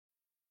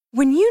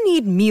When you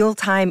need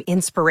mealtime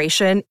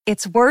inspiration,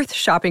 it's worth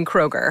shopping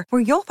Kroger,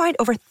 where you'll find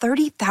over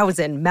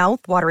 30,000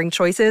 mouth-watering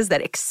choices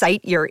that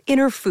excite your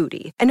inner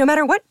foodie. And no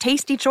matter what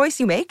tasty choice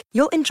you make,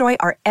 you'll enjoy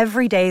our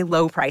everyday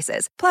low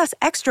prices, plus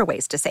extra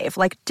ways to save,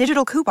 like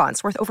digital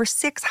coupons worth over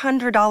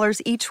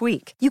 $600 each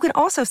week. You can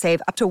also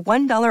save up to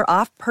 $1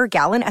 off per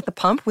gallon at the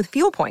pump with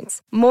fuel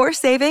points. More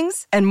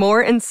savings and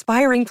more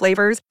inspiring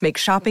flavors make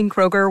shopping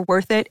Kroger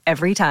worth it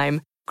every time.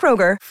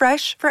 Kroger,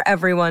 fresh for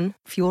everyone.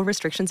 Fuel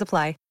restrictions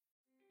apply.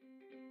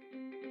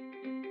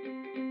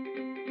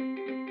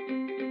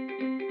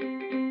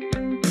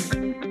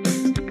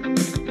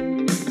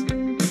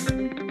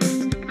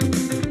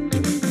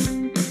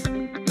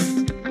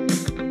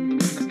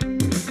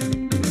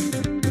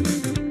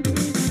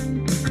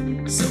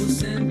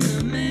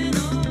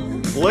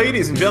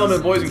 Ladies and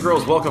gentlemen, boys and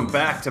girls, welcome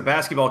back to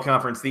Basketball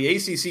Conference, the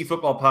ACC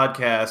Football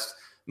Podcast.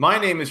 My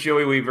name is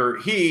Joey Weaver.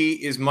 He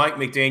is Mike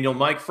McDaniel.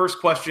 Mike, first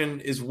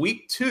question, is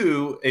Week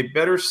 2 a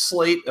better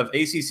slate of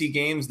ACC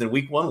games than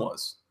Week 1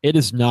 was? It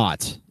is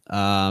not.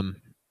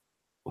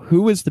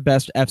 Who is the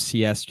best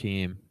FCS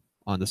team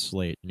on the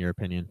slate, in your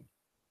opinion?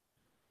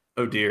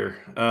 Oh, dear.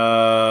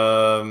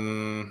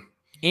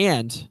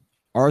 And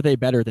are they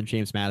better than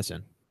James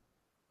Madison?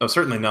 Oh,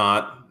 certainly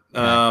not.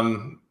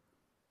 Okay.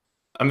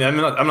 I'm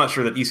not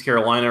sure that East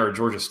Carolina or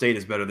Georgia State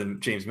is better than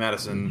James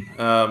Madison.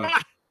 Yeah,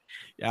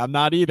 I'm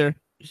not either.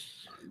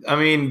 I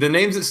mean, the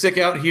names that stick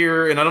out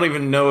here, and I don't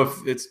even know if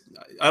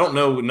I don't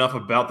know enough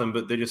about them,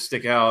 but they just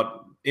stick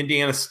out.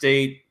 Indiana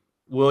State,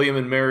 William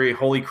and Mary,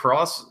 Holy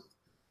Cross.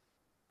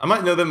 I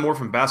might know them more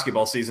from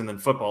basketball season than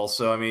football.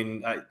 So, I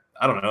mean,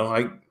 I don't know.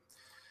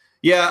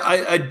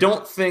 I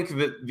don't think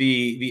that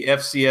the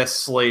FCS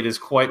slate is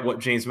quite what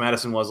James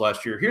Madison was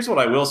last year. Here's what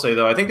I will say,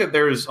 though. I think that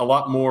there's a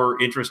lot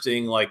more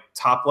interesting, like,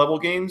 top-level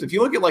games. If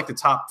you look at, like, the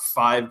top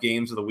 5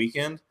 games of the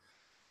weekend,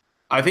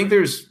 I think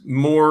there's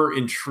more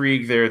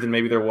intrigue there than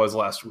maybe there was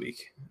last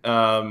week.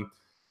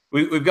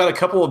 We've got a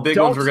couple of big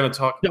ones we're going to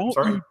talk.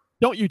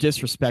 Don't you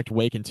disrespect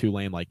Wake and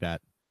Tulane like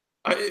that?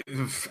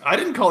 I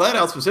didn't call that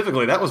out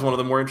specifically. That was one of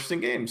the more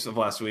interesting games of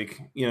last week.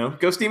 You know,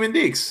 go Steamin'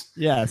 Deeks.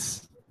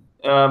 Yes.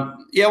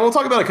 We'll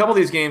talk about a couple of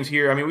these games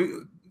here. I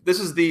mean,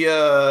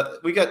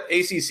 we got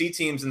ACC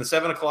teams in the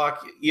 7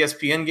 o'clock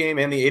ESPN game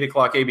and the 8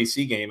 o'clock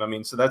ABC game. I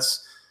mean, so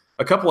that's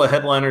a couple of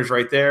headliners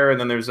right there. And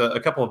then there's a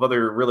couple of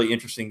other really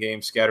interesting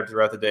games scattered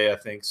throughout the day, I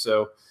think.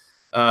 So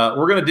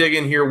we're going to dig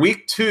in here.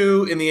 Week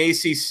 2 in the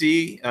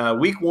ACC.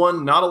 Week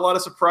 1, not a lot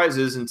of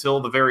surprises until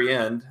the very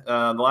end.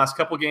 The last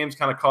couple of games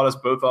kind of caught us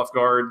both off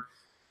guard.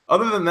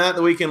 Other than that,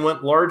 the weekend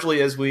went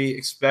largely as we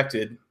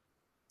expected.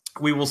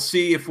 We will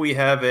see if we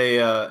have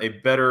a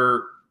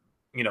better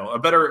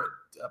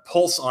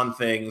pulse on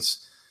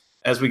things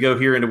as we go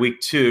here into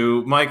week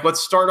 2. Mike, let's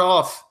start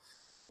off.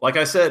 Like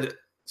I said,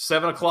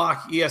 7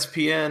 o'clock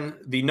ESPN,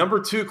 the number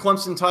 2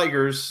 Clemson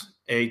Tigers,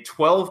 a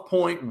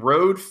 12-point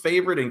road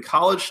favorite in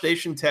College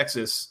Station,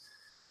 Texas,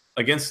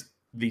 against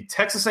the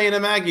Texas A&M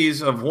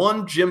Aggies of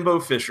one Jimbo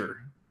Fisher.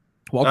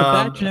 Welcome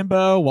back,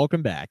 Jimbo.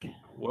 Welcome back.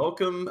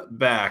 Welcome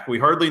back. We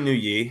hardly knew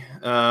ye.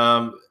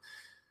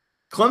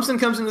 Clemson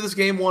comes into this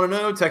game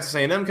 1-0. Texas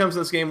A&M comes into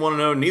this game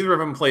 1-0. Neither of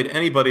them played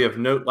anybody of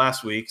note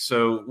last week,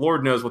 so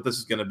Lord knows what this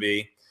is going to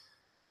be.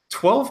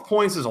 12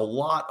 points is a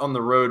lot on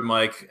the road,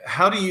 Mike.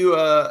 How do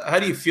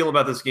you feel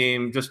about this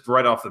game just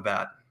right off the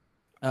bat?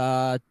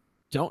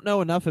 Don't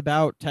know enough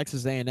about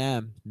Texas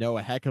A&M. Know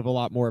a heck of a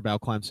lot more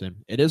about Clemson.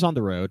 It is on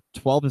the road.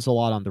 12 is a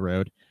lot on the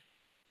road.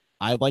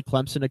 I like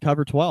Clemson to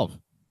cover 12.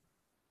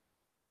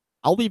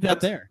 I'll leave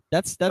that there.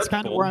 That's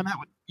kind of where I'm at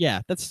with.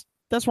 Yeah, that's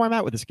where I'm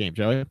at with this game,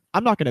 Joey.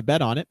 I'm not going to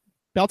bet on it,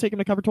 but I'll take him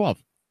to cover 12.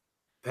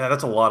 Yeah,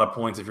 that's a lot of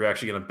points if you're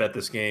actually going to bet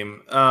this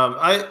game.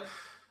 I'm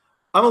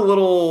a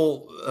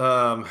little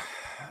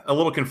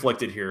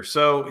conflicted here.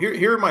 So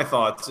here are my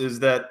thoughts. Is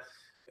that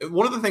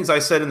one of the things I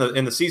said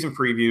in the season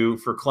preview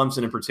for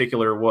Clemson in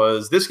particular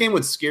was this game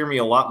would scare me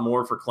a lot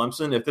more for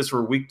Clemson if this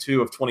were week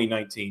 2 of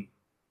 2019.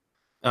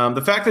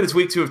 The fact that it's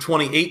week 2 of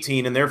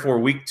 2018 and therefore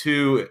week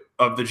 2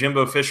 of the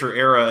Jimbo Fisher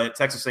era at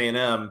Texas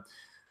A&M,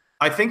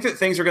 I think that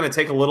things are going to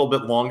take a little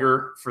bit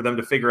longer for them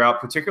to figure out,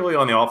 particularly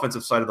on the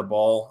offensive side of the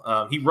ball.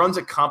 He runs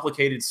a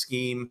complicated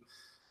scheme.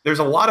 There's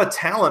a lot of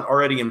talent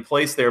already in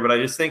place there, but I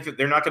just think that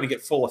they're not going to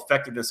get full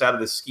effectiveness out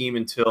of this scheme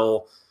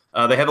until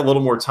they have a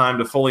little more time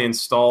to fully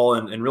install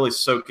and really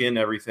soak in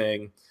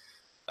everything.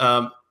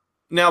 Now,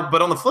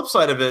 but on the flip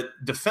side of it,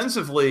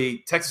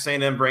 defensively, Texas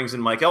A&M brings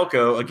in Mike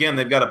Elko. Again,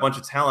 they've got a bunch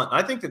of talent.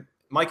 I think that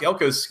Mike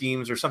Elko's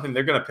schemes are something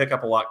they're going to pick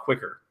up a lot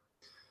quicker.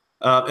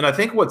 And I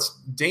think what's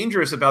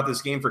dangerous about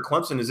this game for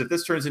Clemson is if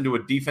this turns into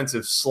a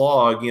defensive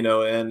slog, and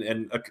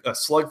a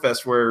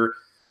slugfest where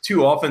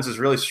two offenses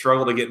really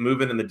struggle to get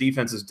moving and the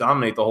defenses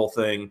dominate the whole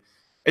thing,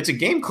 it's a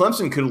game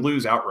Clemson could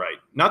lose outright.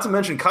 Not to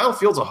mention Kyle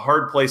Field's a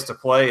hard place to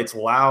play. It's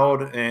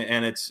loud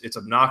and it's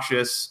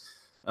obnoxious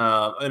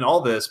and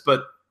all this.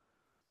 But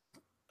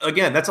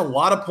again, that's a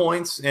lot of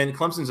points, and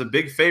Clemson's a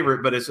big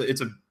favorite, but it's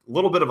a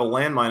little bit of a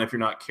landmine if you're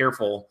not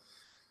careful.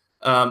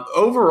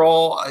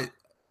 Overall,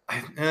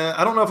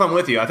 I don't know if I'm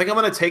with you. I think I'm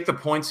going to take the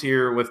points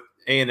here with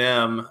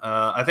A&M.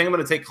 I think I'm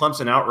going to take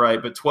Clemson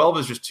outright, but 12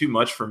 is just too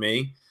much for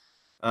me.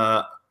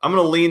 I'm going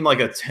to lean like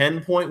a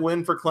 10-point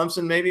win for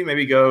Clemson,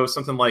 maybe go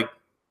something like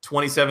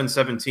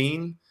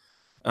 27-17.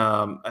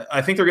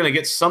 I think they're going to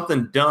get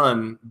something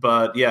done,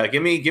 but yeah,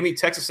 give me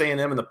Texas A&M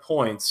and the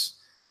points.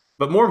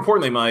 But more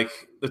importantly, Mike,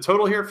 the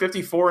total here,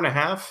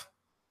 54.5,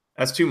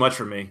 that's too much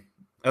for me.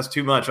 That's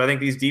too much. I think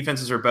these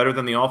defenses are better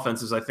than the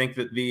offenses. I think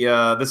that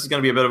this is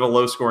going to be a bit of a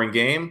low-scoring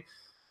game.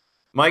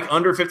 Mike,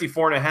 under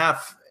 54.5,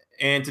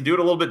 and to do it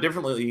a little bit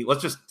differently,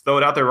 let's just throw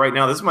it out there right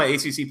now. This is my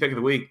ACC pick of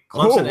the week.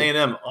 Clemson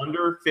A&M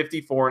under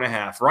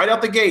 54.5. Right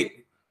out the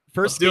gate.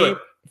 First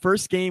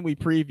game we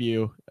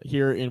preview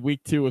here in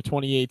week 2 of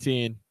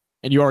 2018,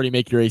 and you already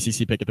make your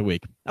ACC pick of the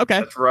week. Okay.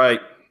 That's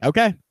right.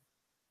 Okay.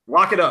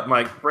 Lock it up,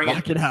 Mike.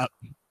 Lock it up.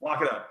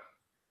 Lock it up.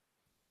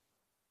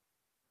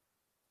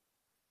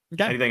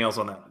 Okay. Anything else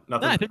on that?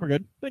 Nothing. No, I think we're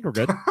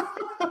good.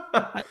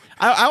 I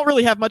don't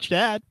really have much to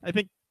add. I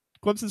think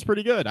Clemson's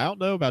pretty good. I don't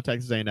know about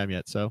Texas A&M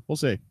yet, so we'll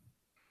see.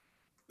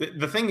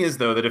 The thing is,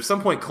 though, that if some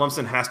point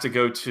Clemson has to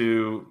go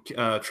to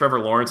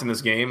Trevor Lawrence in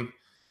this game,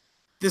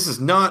 this is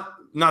not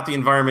the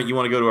environment you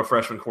want to go to a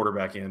freshman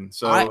quarterback in.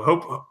 So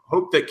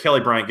hope that Kelly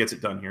Bryant gets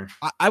it done here.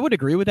 I would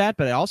agree with that,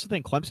 but I also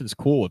think Clemson's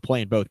cool with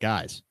playing both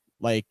guys.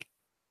 Like,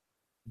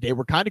 they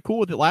were kind of cool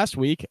with it last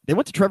week. They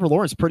went to Trevor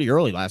Lawrence pretty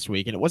early last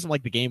week, and it wasn't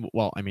like the game.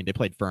 Well, I mean, they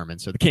played Furman,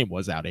 so the game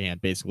was out of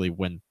hand basically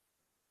when,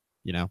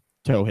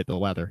 toe hit the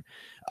leather.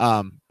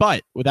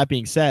 But with that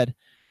being said,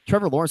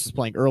 Trevor Lawrence is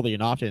playing early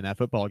and often in that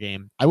football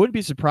game. I wouldn't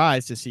be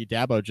surprised to see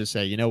Dabo just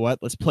say, you know what,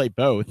 let's play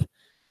both. Give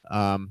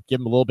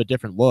him a little bit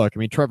different look. I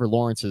mean, Trevor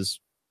Lawrence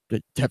is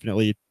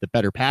definitely the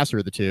better passer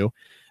of the two.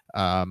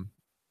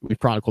 We've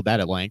chronicled that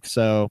at length.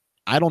 So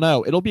I don't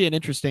know. It'll be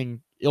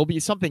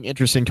something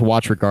interesting to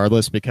watch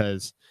regardless,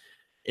 because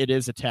it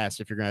is a test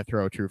if you're going to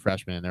throw a true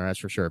freshman in there, that's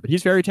for sure. But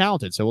he's very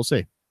talented, so we'll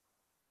see.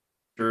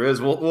 Sure is.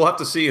 We'll have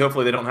to see.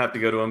 Hopefully they don't have to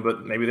go to him,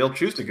 but maybe they'll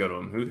choose to go to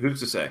him. Who's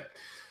to say?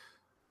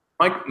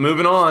 Mike,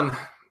 moving on.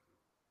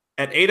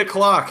 At 8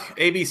 o'clock,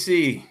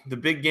 ABC, the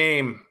big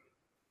game.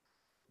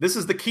 This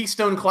is the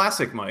Keystone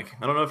Classic, Mike.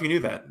 I don't know if you knew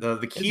that.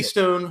 The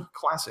Keystone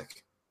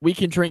Classic. We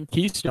can drink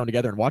Keystone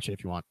together and watch it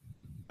if you want.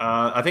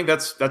 I think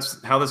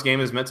that's how this game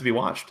is meant to be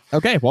watched.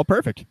 Okay, well,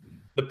 perfect.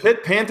 The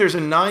Pitt Panthers, a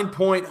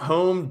 9-point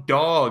home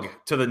dog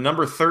to the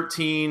number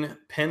 13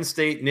 Penn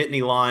State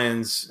Nittany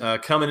Lions,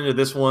 coming into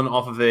this one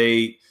off of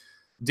a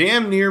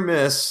damn near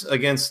miss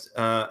against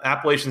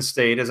Appalachian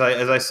State. As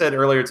I said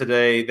earlier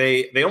today,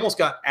 they almost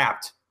got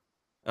apped,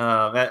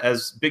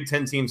 as Big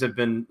Ten teams have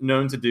been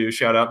known to do.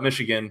 Shout out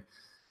Michigan.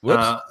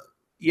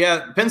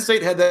 Yeah, Penn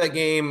State had that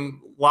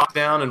game locked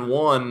down and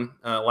won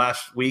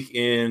last week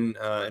in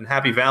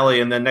Happy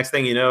Valley, and then next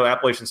thing you know,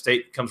 Appalachian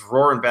State comes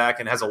roaring back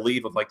and has a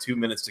lead with like 2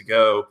 minutes to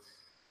go.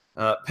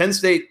 Penn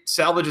State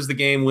salvages the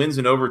game, wins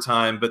in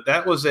overtime, but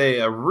that was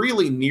a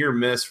really near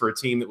miss for a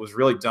team that was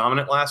really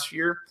dominant last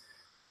year.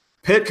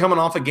 Pitt coming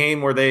off a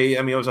game where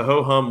it was a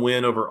ho-hum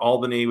win over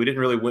Albany. We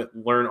didn't really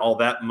learn all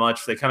that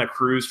much. They kind of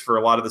cruised for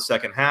a lot of the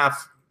second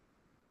half.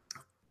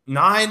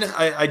 9,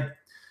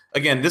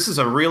 again, this is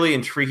a really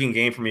intriguing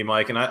game for me,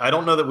 Mike, and I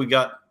don't know that we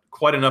got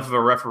quite enough of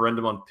a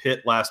referendum on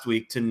Pitt last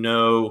week to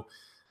know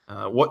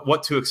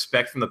what to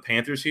expect from the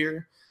Panthers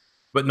here.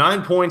 But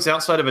 9 points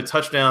outside of a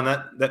touchdown,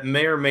 that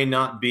may or may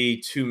not be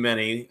too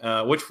many.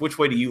 Which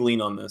way do you lean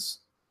on this?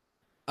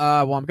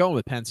 Well, I'm going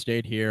with Penn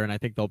State here, and I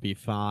think they'll be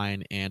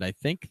fine, and I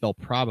think they'll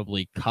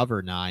probably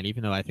cover 9,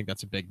 even though I think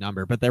that's a big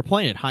number. But they're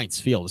playing at Heinz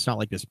Field. It's not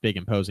like this big,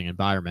 imposing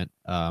environment.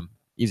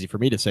 Easy for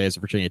me to say as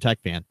a Virginia Tech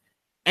fan.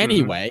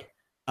 Anyway,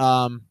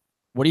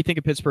 what do you think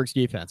of Pittsburgh's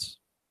defense?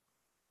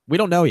 We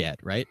don't know yet,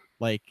 right?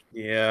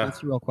 Yeah,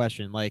 that's the real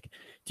question.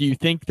 Do you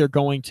think they're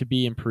going to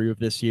be improved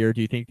this year? Do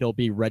you think they'll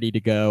be ready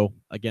to go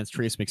against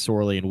Trace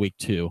McSorley in week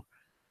 2?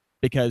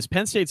 Because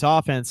Penn State's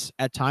offense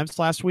at times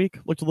last week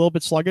looked a little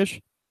bit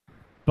sluggish,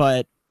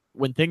 but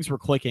when things were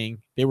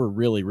clicking, they were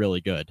really,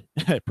 really good,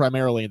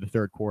 primarily in the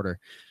third quarter,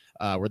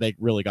 where they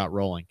really got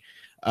rolling.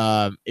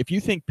 If you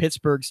think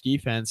Pittsburgh's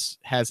defense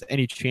has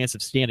any chance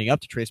of standing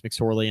up to Trace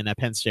McSorley in that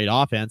Penn State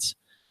offense,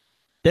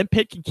 then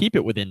Pitt can keep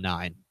it within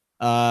 9.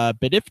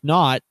 But if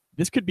not,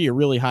 this could be a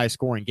really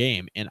high-scoring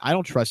game, and I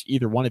don't trust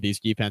either one of these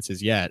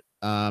defenses yet.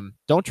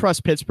 Don't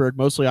trust Pittsburgh,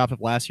 mostly off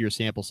of last year's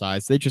sample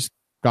size. They just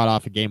got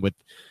off a game with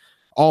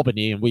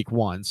Albany in week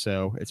 1,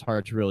 so it's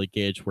hard to really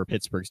gauge where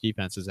Pittsburgh's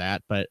defense is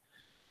at. But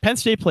Penn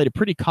State played a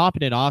pretty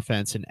competent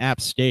offense in App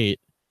State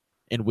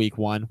in week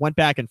 1, went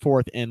back and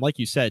forth, and like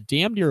you said,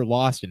 damn near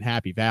lost in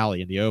Happy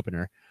Valley in the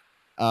opener.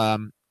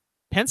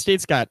 Penn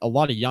State's got a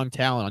lot of young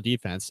talent on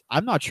defense.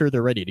 I'm not sure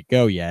they're ready to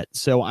go yet,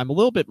 so I'm a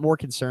little bit more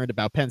concerned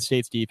about Penn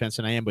State's defense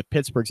than I am with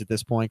Pittsburgh's at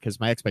this point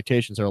because my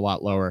expectations are a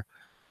lot lower.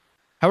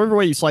 However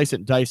way you slice it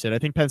and dice it, I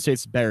think Penn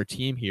State's a better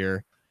team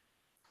here.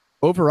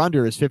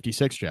 Over-under is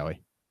 56,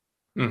 Joey.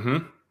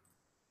 Mm-hmm.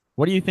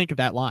 What do you think of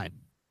that line?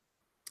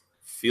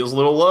 Feels a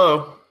little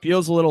low.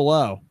 Feels a little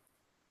low.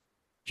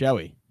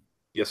 Joey.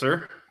 Yes,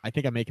 sir. I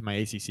think I'm making my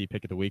ACC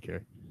pick of the week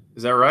here.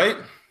 Is that right?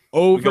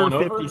 Over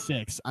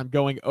 56. I'm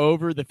going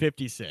over the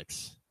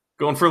 56.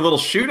 Going for a little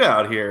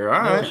shootout here.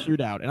 All right.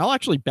 Shootout, and I'll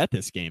actually bet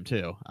this game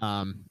too.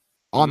 On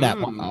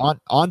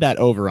that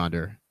over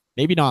under,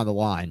 maybe not on the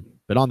line,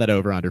 but on that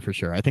over under for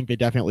sure. I think they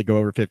definitely go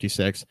over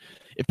 56.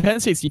 If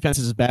Penn State's defense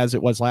is as bad as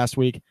it was last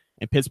week,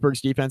 and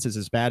Pittsburgh's defense is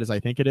as bad as I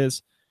think it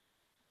is,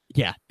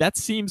 yeah, that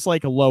seems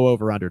like a low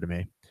over under to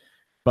me.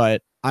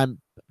 But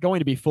I'm going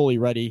to be fully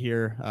ready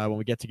here when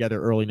we get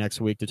together early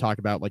next week to talk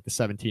about like the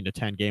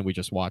 17-10 game we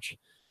just watched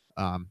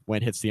when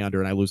it hits the under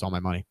and I lose all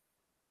my money.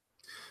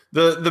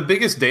 The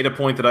biggest data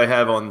point that I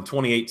have on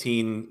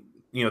 2018,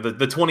 the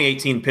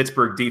 2018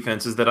 Pittsburgh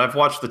defense is that I've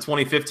watched the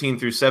 2015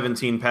 through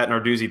 17 Pat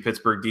Narduzzi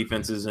Pittsburgh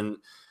defenses, and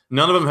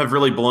none of them have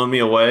really blown me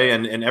away.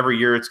 And every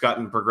year it's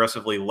gotten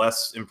progressively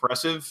less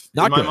impressive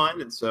in my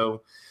mind. And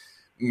so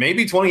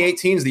maybe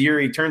 2018 is the year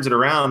he turns it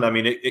around. I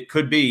mean, it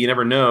could be. You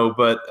never know.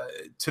 But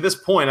to this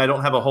point, I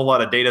don't have a whole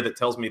lot of data that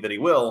tells me that he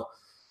will.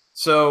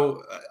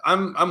 So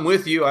I'm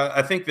with you.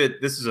 I think that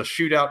this is a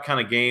shootout kind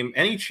of game.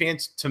 Any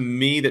chance to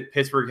me that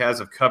Pittsburgh has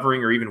of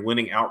covering or even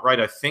winning outright,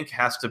 I think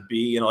has to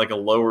be in like a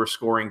lower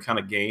scoring kind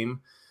of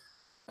game.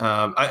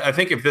 I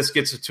think if this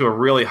gets to a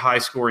really high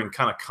scoring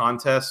kind of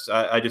contest,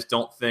 I just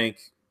don't think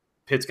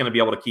Pitt's going to be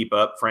able to keep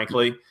up,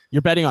 frankly.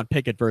 You're betting on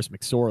Pickett versus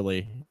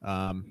McSorley,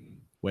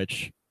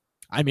 which,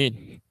 I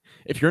mean,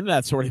 if you're into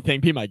that sort of thing,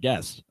 be my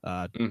guest.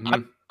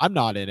 I'm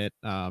not in it.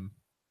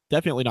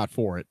 Definitely not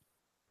for it.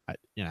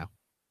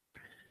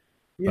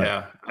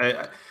 Yeah,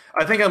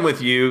 I think I'm with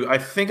you. I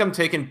think I'm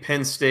taking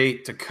Penn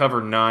State to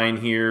cover 9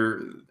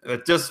 here.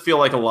 It does feel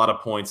like a lot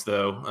of points,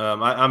 though.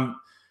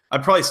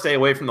 I'd probably stay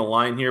away from the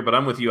line here, but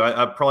I'm with you.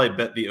 I'd probably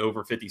bet the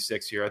over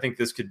 56 here. I think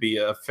this could be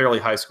a fairly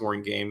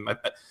high-scoring game.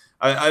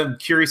 I'm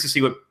curious to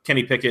see what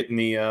Kenny Pickett and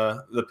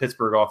the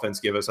Pittsburgh offense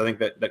give us. I think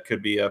that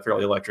could be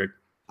fairly electric.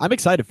 I'm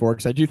excited for it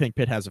because I do think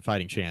Pitt has a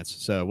fighting chance.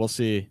 So we'll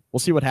see.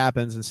 We'll see what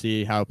happens and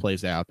see how it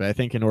plays out. But I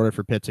think in order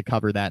for Pitt to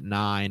cover that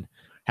 9,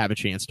 have a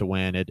chance to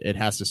win, it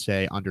has to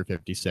stay under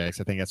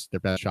 56. I think that's their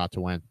best shot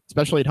to win,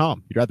 especially at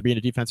home. You'd rather be in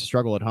a defensive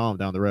struggle at home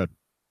down the road.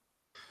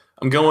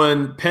 I'm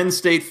going Penn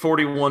State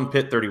 41,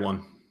 Pitt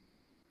 31.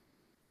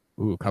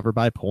 Ooh, covered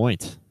by a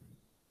point.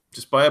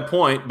 Just by a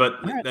point, but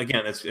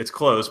again, it's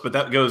close, but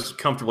that goes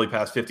comfortably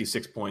past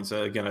 56 points.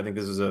 Again, I think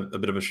this is a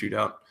bit of a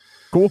shootout.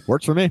 Cool.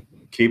 Works for me.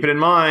 Keep it in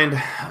mind.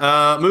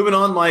 Moving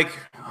on, like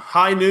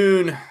high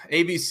noon,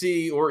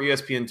 ABC or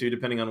ESPN2,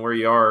 depending on where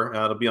you are.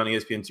 It'll be on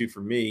ESPN2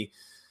 for me.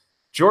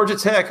 Georgia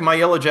Tech, my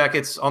Yellow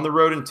Jackets, on the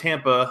road in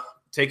Tampa,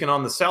 taking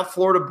on the South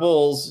Florida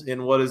Bulls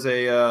in what is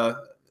a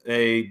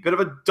bit of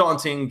a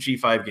daunting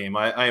G5 game.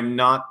 I am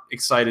not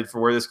excited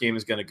for where this game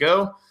is going to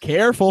go.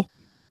 Careful.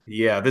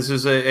 Yeah, this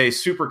is a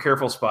super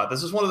careful spot.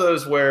 This is one of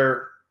those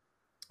where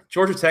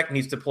Georgia Tech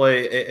needs to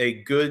play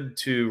a good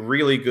to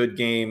really good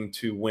game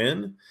to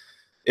win.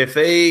 If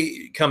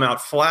they come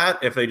out flat,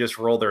 if they just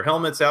roll their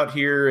helmets out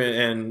here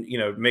and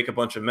make a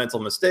bunch of mental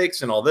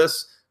mistakes and all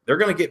this, they're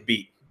going to get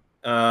beat.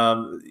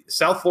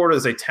 South Florida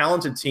is a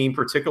talented team,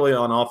 particularly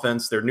on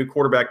offense. Their new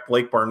quarterback,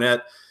 Blake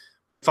Barnett,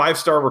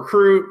 5-star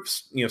recruit,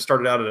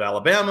 started out at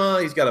Alabama.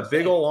 He's got a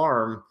big old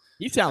arm.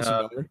 He sounds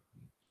familiar.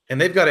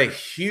 And they've got a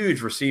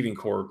huge receiving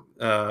corps.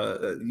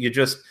 You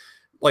just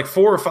like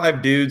 4 or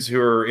 5 dudes who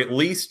are at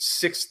least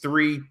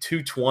 6'3",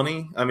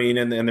 220. I mean,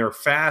 and they're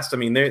fast. I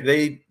mean,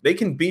 they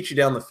can beat you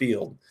down the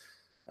field.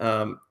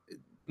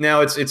 Now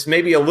it's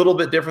maybe a little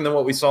bit different than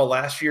what we saw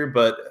last year,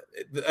 but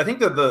I think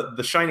that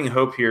the shining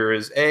hope here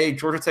is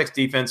Georgia Tech's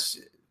defense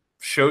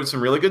showed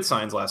some really good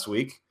signs last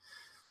week,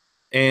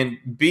 and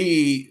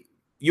B,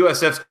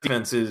 USF's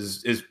defense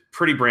is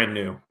pretty brand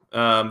new.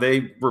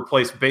 They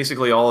replaced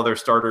basically all of their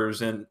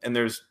starters, and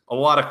there's a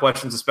lot of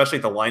questions, especially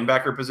at the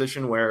linebacker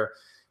position, where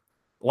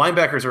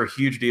linebackers are a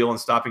huge deal in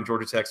stopping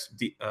Georgia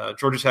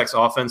Tech's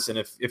offense. And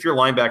if your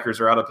linebackers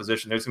are out of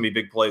position, there's going to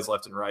be big plays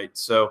left and right.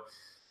 So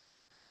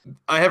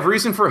I have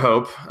reason for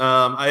hope.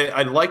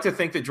 I'd like to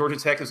think that Georgia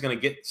Tech is going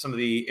to get some of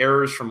the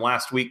errors from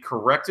last week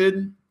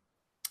corrected.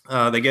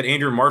 They get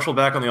Andrew Marshall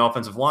back on the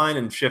offensive line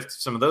and shift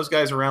some of those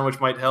guys around,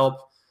 which might help.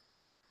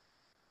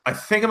 I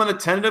think I'm going to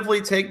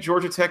tentatively take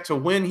Georgia Tech to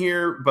win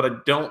here, but I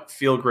don't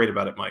feel great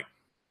about it, Mike.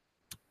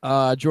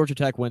 Georgia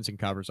Tech wins and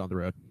covers on the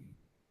road.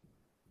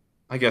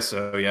 I guess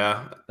so,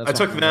 yeah. I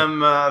took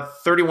them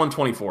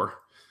 31-24.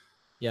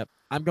 Yep.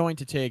 I'm going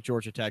to take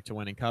Georgia Tech to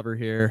win and cover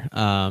here.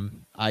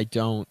 I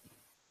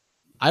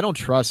don't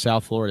trust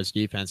South Florida's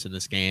defense in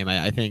this game.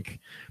 I think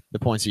the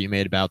points that you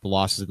made about the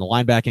losses in the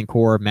linebacking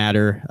core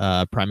matter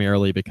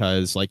primarily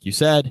because, like you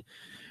said,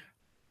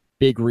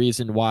 big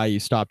reason why you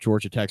stop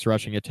Georgia Tech's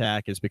rushing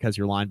attack is because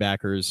your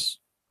linebackers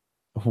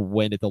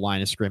win at the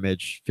line of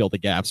scrimmage, fill the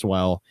gaps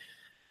well,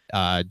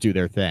 do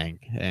their thing.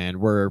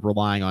 And we're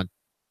relying on a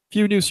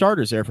few new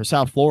starters there for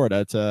South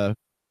Florida to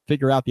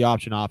figure out the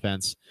option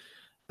offense.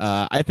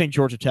 I think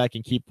Georgia Tech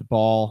can keep the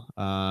ball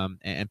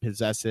and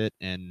possess it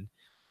and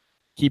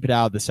keep it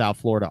out of the South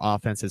Florida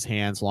offense's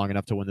hands long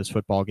enough to win this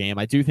football game.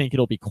 I do think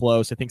it'll be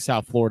close. I think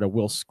South Florida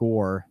will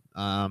score.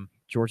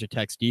 Georgia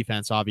Tech's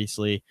defense,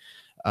 obviously,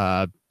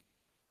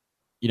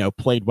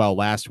 played well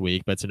last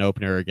week, but it's an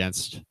opener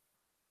against,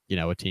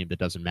 a team that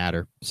doesn't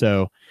matter.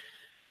 So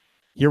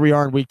here we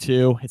are in week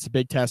 2. It's a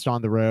big test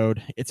on the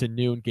road. It's a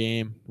noon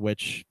game,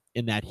 which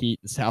in that heat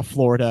in South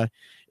Florida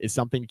is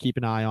something to keep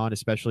an eye on,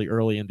 especially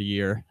early in the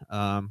year.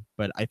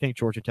 But I think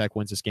Georgia Tech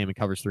wins this game and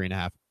covers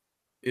 3.5.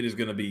 It is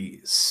going to be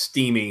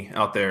steamy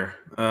out there.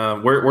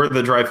 Wear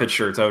the dry fit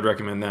shirts. I would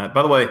recommend that.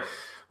 By the way,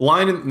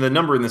 the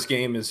number in this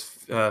game is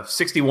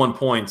 61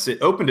 points. It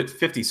opened at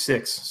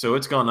 56, so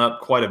it's gone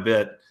up quite a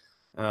bit.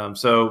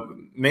 So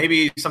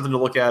maybe something to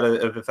look at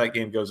if that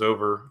game goes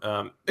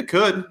over. It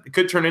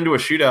could turn into a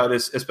shootout,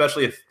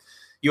 especially if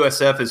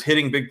USF is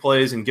hitting big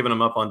plays and giving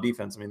them up on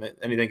defense. I mean,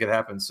 anything could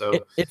happen.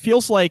 So it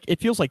feels like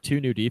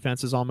 2 new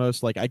defenses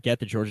almost. Like I get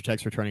that Georgia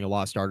Tech's returning a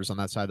lot of starters on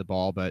that side of the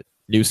ball, but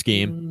new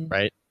scheme,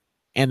 right?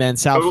 And then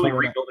South Florida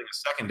rebuilding a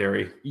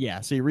secondary.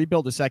 Yeah, so you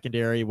rebuild the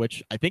secondary,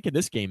 which I think in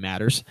this game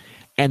matters.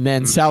 And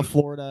then South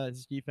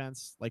Florida's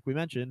defense, like we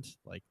mentioned,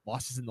 like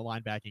losses in the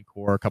linebacking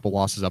core, a couple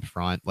losses up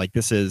front. Like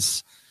this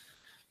is,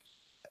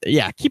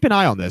 keep an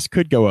eye on this.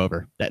 Could go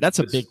over. That's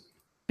a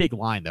big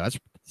line though. That's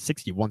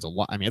 61's a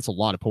lot. I mean, it's a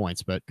lot of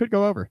points, but could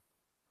go over.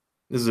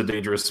 This is a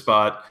dangerous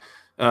spot.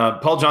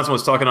 Paul Johnson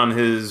was talking on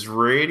his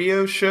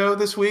radio show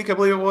this week, I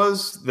believe it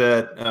was,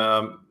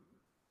 that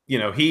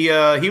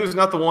he was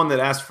not the one that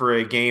asked for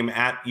a game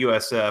at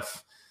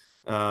USF.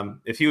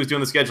 If he was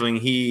doing the scheduling,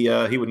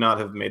 he would not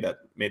have made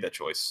that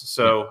choice.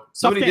 So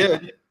somebody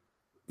did.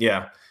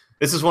 Yeah,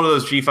 this is one of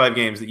those G5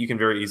 games that you can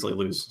very easily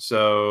lose.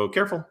 So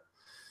careful.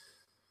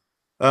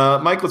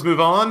 Mike, let's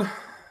move on.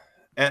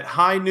 At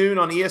high noon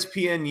on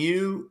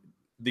ESPNU,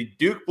 the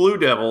Duke Blue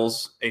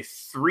Devils, a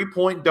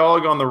 3-point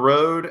dog on the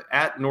road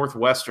at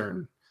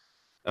Northwestern.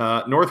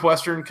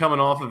 Northwestern coming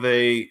off of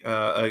a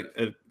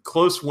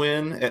close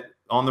win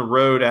on the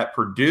road at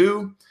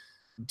Purdue.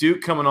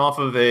 Duke coming off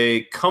of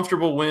a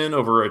comfortable win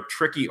over a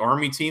tricky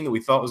Army team that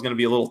we thought was going to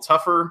be a little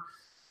tougher.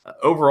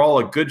 Overall,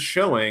 a good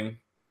showing.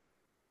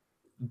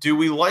 Do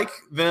we like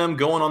them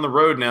going on the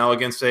road now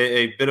against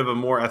a bit of a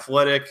more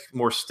athletic,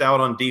 more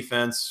stout on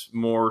defense,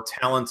 more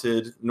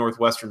talented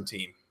Northwestern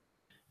team?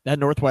 That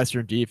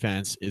Northwestern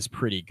defense is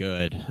pretty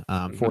good.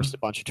 Forced a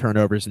bunch of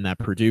turnovers in that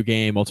Purdue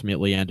game,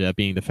 ultimately ended up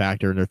being the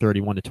factor in their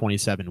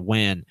 31-27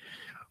 win.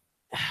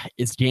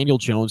 Is Daniel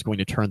Jones going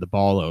to turn the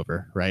ball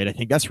over, right? I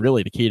think that's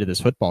really the key to this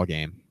football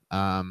game.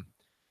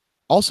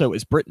 Also,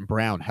 is Britton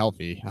Brown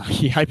healthy?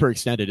 He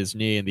hyperextended his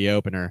knee in the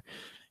opener.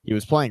 He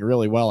was playing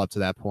really well up to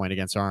that point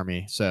against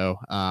Army. So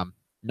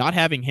not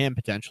having him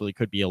potentially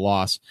could be a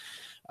loss.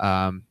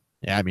 I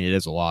mean, it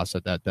is a loss.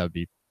 That would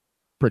be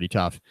pretty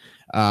tough.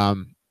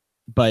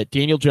 But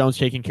Daniel Jones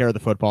taking care of the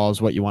football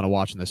is what you want to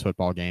watch in this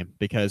football game,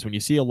 because when you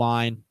see a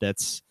line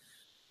that's,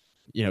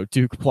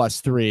 Duke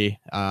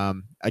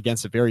 +3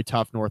 against a very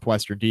tough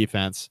Northwestern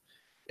defense,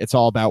 it's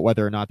all about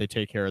whether or not they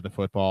take care of the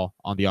football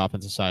on the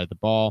offensive side of the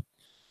ball.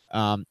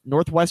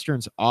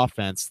 Northwestern's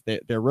offense,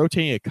 they're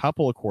rotating a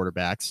couple of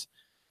quarterbacks.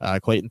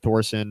 Clayton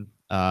Thorson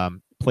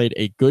played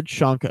a good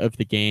chunk of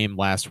the game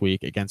last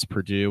week against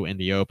Purdue in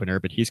the opener,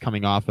 but he's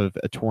coming off of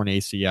a torn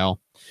ACL.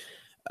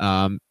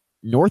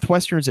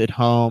 Northwestern's at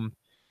home.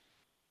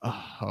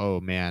 Oh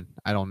man,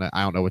 I don't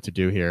know what to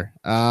do here.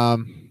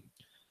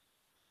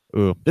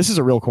 This is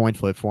a real coin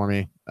flip for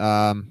me.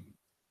 I'm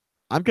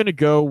going to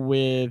go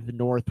with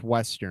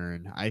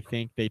Northwestern. I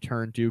think they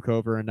turn Duke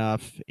over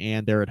enough,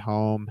 and they're at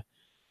home.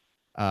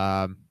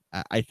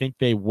 I think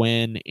they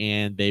win,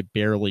 and they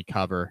barely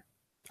cover.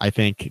 I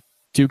think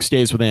Duke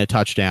stays within a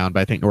touchdown,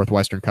 but I think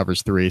Northwestern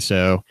covers 3.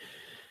 So,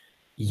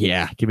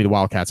 yeah, give me the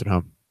Wildcats at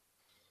home.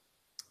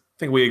 I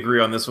think we agree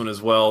on this one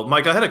as well.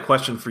 Mike, I had a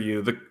question for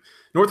you. The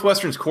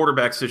Northwestern's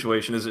quarterback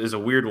situation is a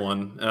weird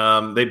one.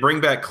 They bring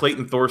back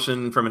Clayton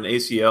Thorson from an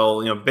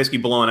ACL, basically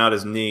blowing out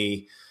his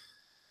knee.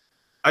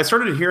 I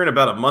started hearing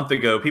about a month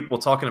ago people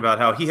talking about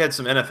how he had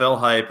some NFL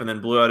hype and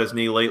then blew out his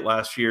knee late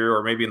last year,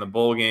 or maybe in the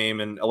bowl game,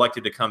 and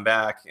elected to come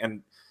back.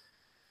 And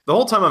the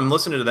whole time I'm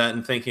listening to that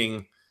and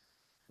thinking,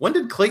 when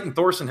did Clayton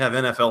Thorson have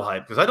NFL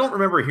hype? Because I don't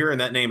remember hearing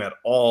that name at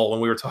all when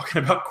we were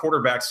talking about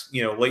quarterbacks,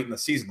 late in the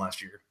season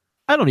last year.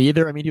 I don't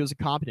either. I mean, he was a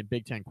competent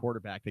Big Ten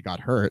quarterback that got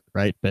hurt,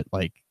 right? But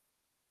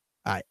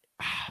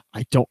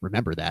I don't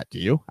remember that. Do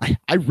you?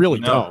 I really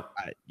don't.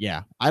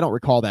 I don't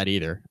recall that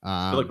either.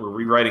 I feel like we're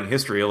rewriting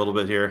history a little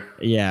bit here.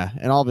 Yeah,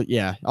 and all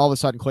of a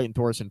sudden Clayton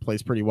Thorson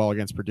plays pretty well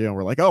against Purdue, and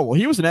we're like, oh well,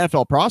 he was an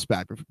NFL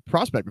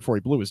prospect before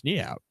he blew his knee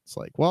out. It's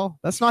like, well,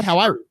 that's not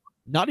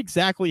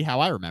exactly how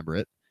I remember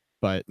it,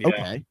 but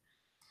okay.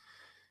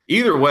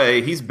 Either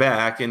way, he's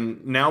back,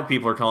 and now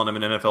people are calling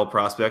him an NFL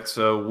prospect,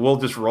 so we'll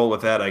just roll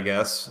with that, I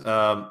guess.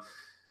 I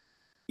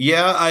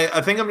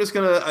think I'm just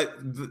going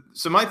to –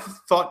 so my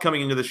thought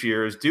coming into this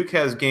year is Duke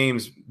has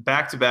games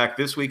back-to-back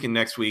this week and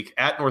next week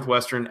at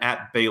Northwestern,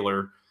 at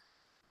Baylor.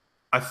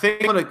 I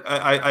think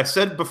I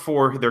said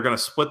before they're going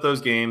to split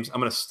those games. I'm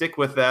going to stick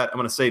with that. I'm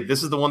going to say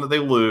this is the one that they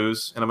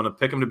lose, and I'm going to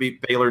pick them to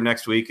beat Baylor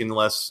next week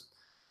unless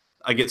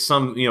I get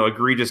some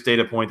egregious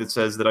data point that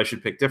says that I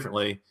should pick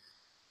differently.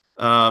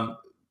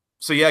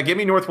 Give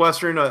me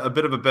Northwestern, a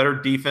bit of a better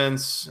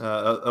defense,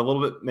 a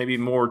little bit maybe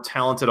more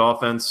talented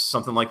offense,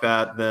 something like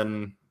that.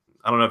 Then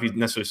I don't know if you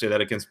necessarily say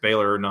that against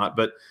Baylor or not,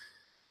 but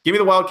Give me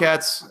the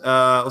Wildcats.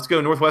 Let's go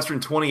Northwestern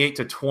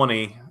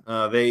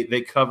 28-20.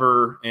 They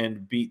cover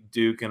and beat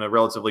Duke in a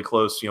relatively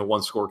close,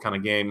 one score kind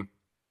of game.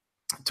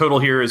 Total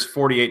here is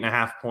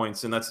 48.5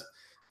 points, and that's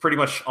pretty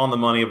much on the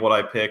money of what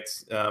I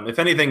picked. If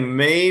anything,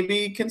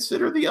 maybe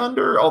consider the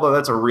under, although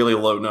that's a really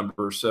low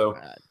number. So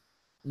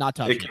not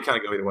touching it can kind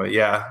of go either way.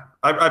 Yeah,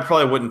 I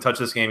probably wouldn't touch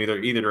this game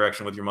either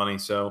direction with your money.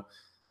 So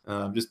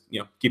just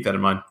keep that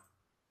in mind.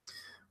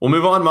 We'll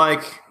move on,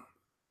 Mike.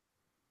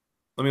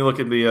 Let me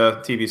look at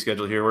the TV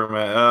schedule here. Where am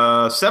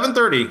I?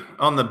 7:30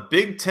 on the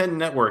Big Ten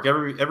Network,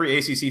 every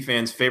ACC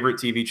fan's favorite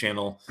TV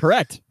channel.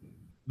 Correct.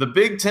 The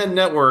Big Ten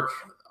Network.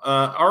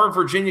 Our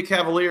Virginia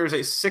Cavaliers, a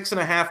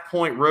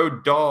 6.5-point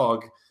road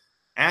dog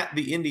at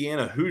the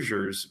Indiana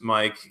Hoosiers,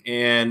 Mike.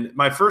 And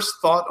my first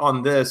thought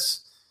on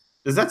this,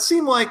 does that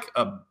seem like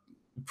a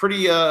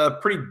pretty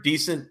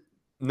decent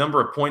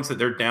number of points that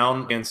they're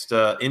down against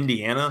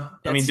Indiana?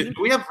 Do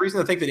we have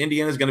reason to think that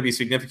Indiana is going to be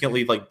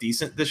significantly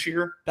decent this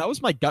year? That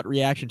was my gut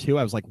reaction too.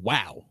 I was like,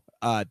 wow,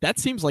 that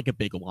seems like a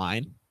big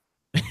line.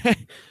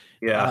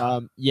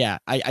 Yeah.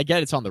 I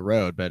get it's on the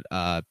road, but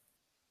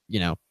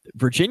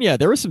Virginia,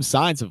 there were some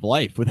signs of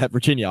life with that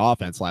Virginia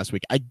offense last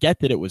week. I get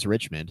that it was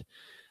Richmond,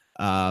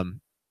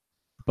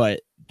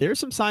 but there's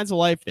some signs of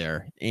life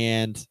there.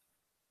 And,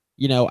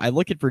 I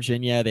look at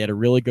Virginia. They had a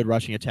really good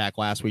rushing attack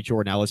last week.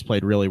 Jordan Ellis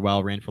played really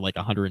well, ran for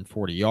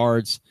 140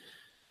 yards.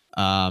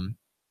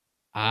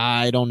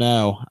 I don't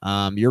know.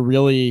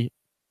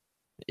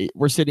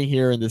 We're sitting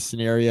here in this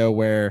scenario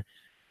where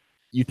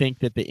you think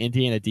that the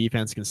Indiana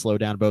defense can slow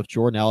down both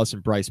Jordan Ellis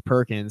and Bryce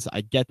Perkins.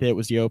 I get that it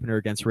was the opener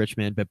against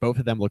Richmond, but both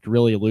of them looked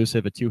really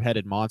elusive, a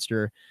two-headed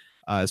monster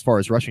as far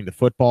as rushing the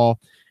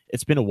football.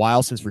 It's been a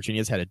while since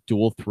Virginia's had a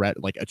dual threat,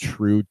 a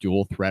true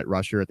dual threat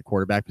rusher at the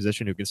quarterback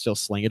position who can still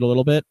sling it a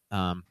little bit.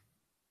 I'm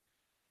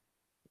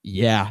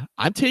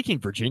taking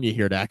Virginia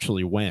here to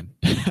actually win.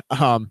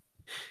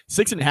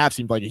 6.5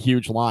 seemed like a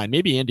huge line.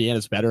 Maybe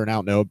Indiana's better, and I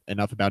don't know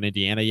enough about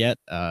Indiana yet.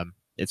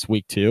 It's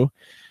week 2.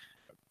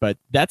 But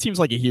that seems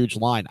like a huge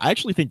line. I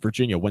actually think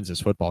Virginia wins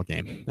this football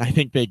game. I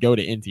think they go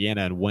to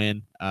Indiana and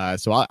win.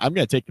 So I'm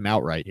going to take them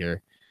outright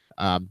here.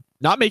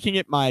 Not making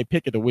it my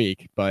pick of the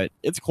week, but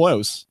it's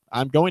close.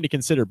 I'm going to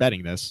consider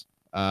betting this.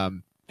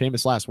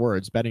 Famous last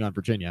words, betting on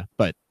Virginia.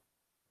 But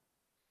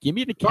give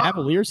me the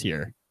Cavaliers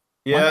here.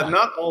 Yeah,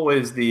 not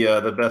always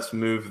the best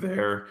move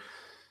there.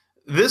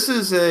 This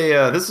is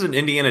an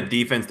Indiana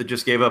defense that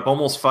just gave up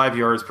almost 5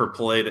 yards per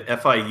play to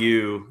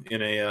FIU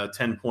in a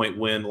 10-point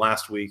win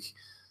last week.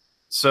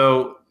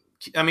 So,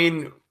 I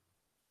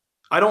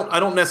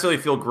don't necessarily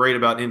feel great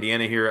about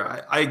Indiana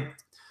here. I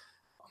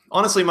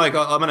honestly, Mike,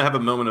 I'm going to have a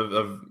moment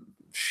of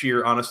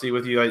sheer honesty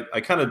with you.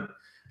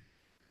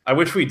 I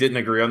wish we didn't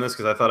agree on this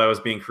because I thought I was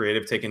being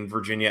creative, taking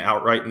Virginia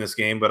outright in this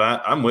game. But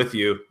I'm with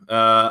you.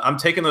 I'm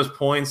taking those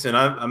points, and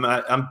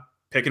I'm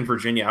picking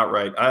Virginia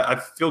outright.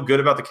 I feel good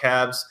about the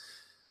Cavs.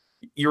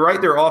 You're right.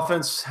 Their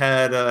offense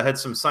had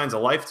some signs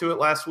of life to it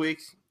last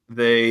week.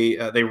 They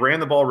ran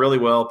the ball really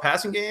well.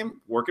 Passing game,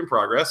 work in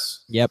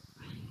progress. Yep.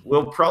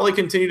 Will probably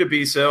continue to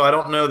be so. I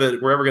don't know that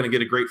we're ever going to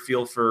get a great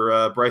feel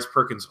for Bryce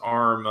Perkins'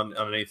 arm on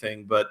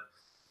anything, but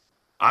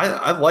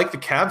I like the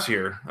Cavs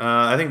here.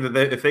 I think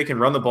that if they can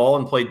run the ball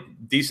and play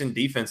decent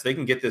defense, they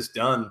can get this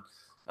done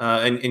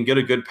and get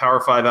a good Power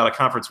 5 out of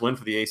conference win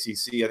for the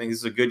ACC. I think this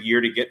is a good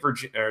year to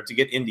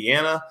get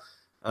Indiana.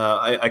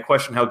 I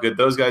question how good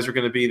those guys are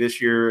going to be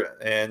this year.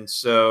 And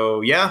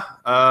so,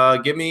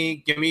 give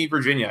me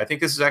Virginia. I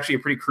think this is actually a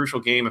pretty crucial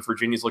game if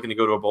Virginia's looking to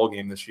go to a bowl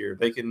game this year.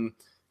 They can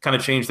kind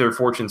of change their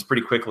fortunes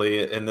pretty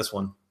quickly in this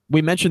one.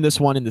 We mentioned this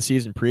one in the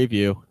season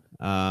preview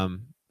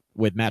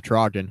with Matt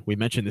Trogdon. We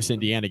mentioned this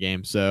Indiana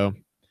game. So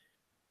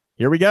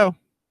here we go.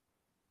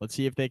 Let's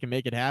see if they can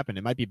make it happen.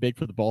 It might be big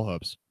for the Bull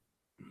Hopes.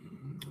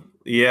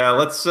 Yeah,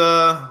 let's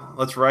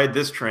ride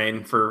this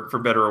train for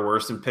better or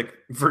worse and pick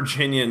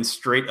Virginia in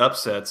straight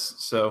upsets.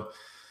 So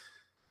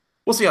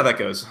we'll see how that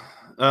goes.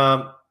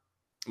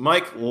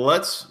 Mike,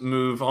 let's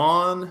move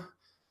on.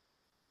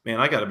 Man,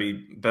 I got to be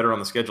better on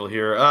the schedule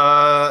here.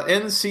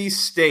 NC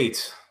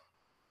State,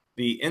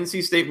 the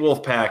NC State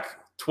Wolfpack,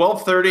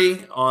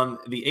 12:30 on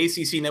the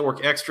ACC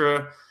Network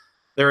Extra.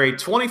 They're a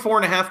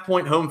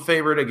 24.5-point home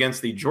favorite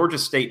against the Georgia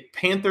State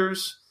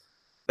Panthers.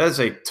 That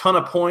is a ton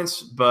of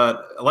points,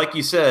 but like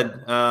you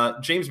said,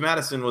 James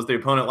Madison was the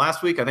opponent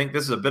last week. I think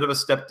this is a bit of a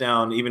step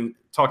down, even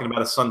talking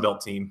about a Sun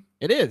Belt team.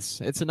 It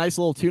is. It's a nice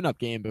little tune-up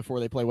game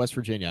before they play West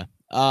Virginia.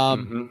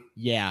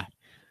 Yeah.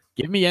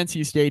 Give me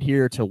NC State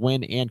here to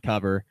win and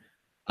cover.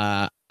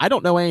 I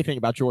don't know anything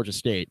about Georgia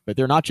State, but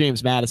they're not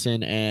James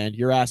Madison, and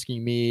you're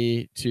asking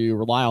me to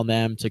rely on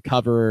them to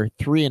cover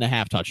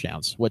 3.5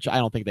 touchdowns, which I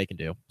don't think they can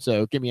do.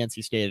 So give me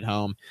NC State at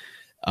home.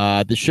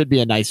 This should be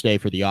a nice day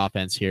for the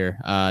offense here.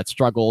 It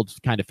struggled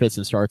kind of fits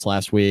and starts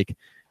last week.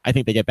 I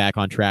think they get back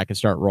on track and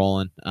start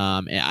rolling.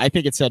 And I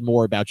think it said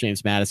more about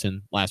James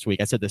Madison last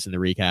week. I said this in the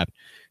recap. It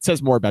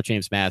says more about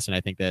James Madison, I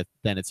think,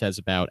 than it says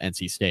about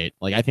NC State.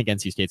 I think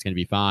NC State's going to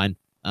be fine.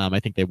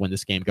 I think they win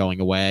this game going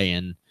away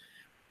and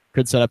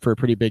could set up for a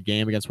pretty big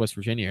game against West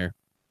Virginia here.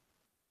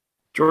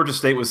 Georgia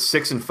State was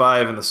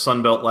 6-5 in the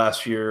Sun Belt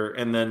last year,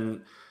 and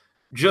then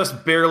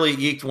just barely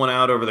eked one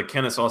out over the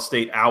Kennesaw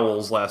State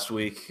Owls last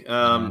week.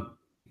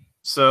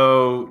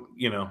 So,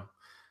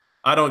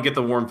 I don't get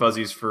the warm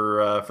fuzzies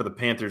for the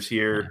Panthers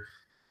here.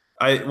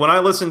 When I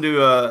listen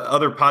to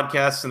other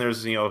podcasts, and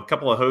there's a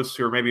couple of hosts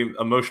who are maybe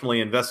emotionally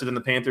invested in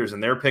the Panthers,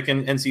 and they're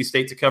picking NC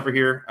State to cover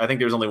here, I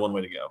think there's only one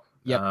way to go.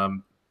 Yep.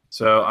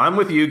 So I'm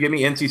with you. Give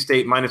me NC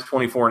State minus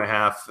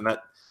 24.5, and that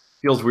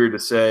feels weird to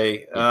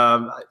say.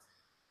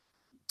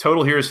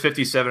 Total here is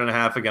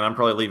 57.5. Again, I'm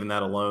probably leaving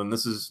that alone.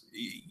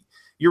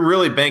 You're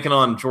really banking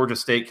on Georgia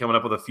State coming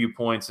up with a few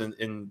points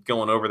and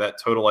going over that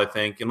total, I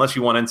think, unless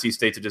you want NC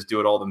State to just do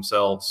it all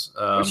themselves.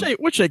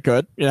 Which they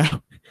could, They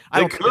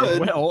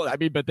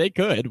could. But they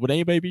could. Would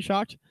anybody be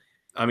shocked?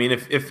 I mean,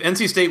 if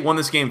NC State won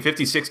this game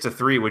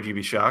 56-3, would you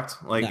be shocked?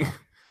 No.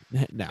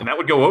 And that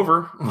would go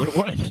over. It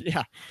would,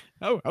 yeah.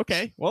 Oh,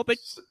 okay. Well,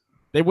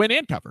 they win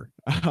and cover.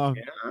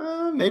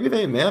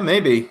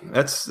 Maybe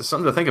that's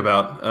something to think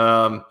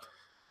about.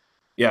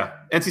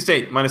 NC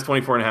State minus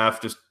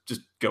 24.5.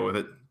 Just go with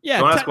it. Yeah,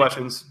 don't ask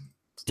questions.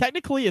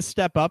 Technically, a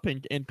step up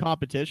in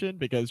competition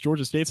because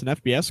Georgia State's an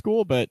FBS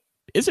school, but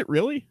is it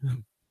really?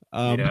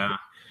 Yeah.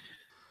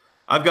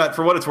 I've got,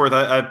 for what it's worth,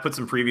 I've put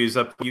some previews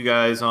up for you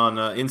guys on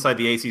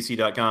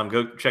InsideTheACC.com.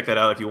 Go check that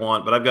out if you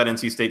want. But I've got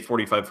NC State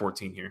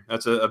 45-14 here.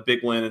 That's a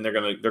big win, and they're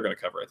gonna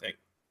cover, I think.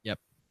 Yep.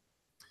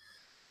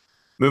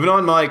 Moving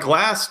on, Mike.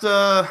 Last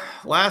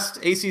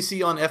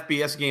ACC on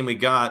FBS game we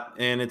got,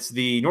 and it's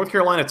the North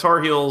Carolina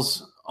Tar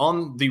Heels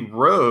on the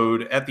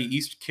road at the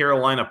East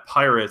Carolina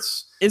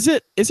Pirates. Is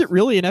it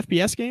really an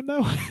FBS game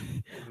though?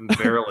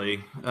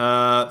 Barely.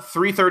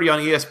 3:30 on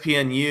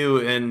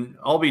ESPNU, and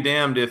I'll be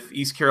damned if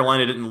East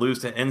Carolina didn't lose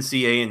to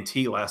NC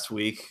A&T last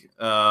week.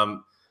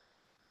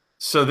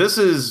 So this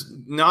is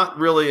not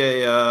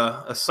really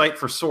a sight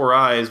for sore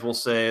eyes, we'll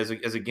say, as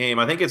a game.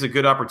 I think it's a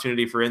good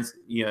opportunity for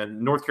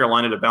North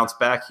Carolina to bounce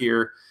back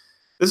here.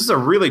 This is a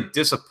really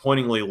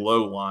disappointingly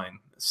low line,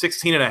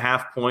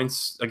 16.5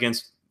 points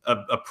against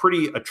a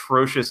pretty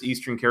atrocious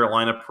Eastern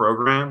Carolina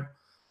program.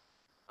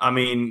 I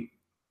mean,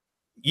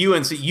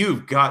 UNC,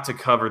 you've got to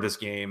cover this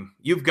game.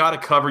 You've got to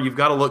cover. You've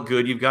got to look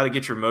good. You've got to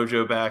get your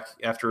mojo back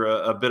after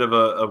a bit of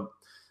a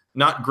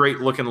not great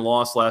looking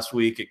loss last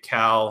week at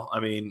Cal. I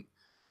mean,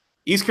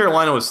 East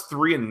Carolina was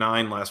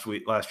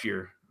 3-9 last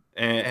year,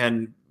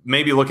 and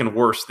maybe looking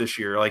worse this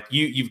year. Like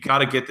you've got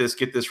to get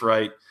this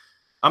right.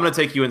 I'm going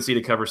to take UNC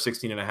to cover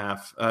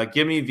 16.5.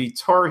 Give me the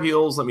Tar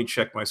Heels. Let me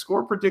check my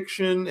score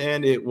prediction,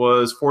 and it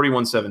was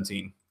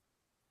 41-17.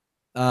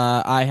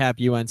 I have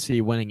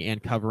UNC winning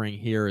and covering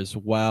here as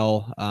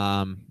well.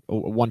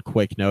 One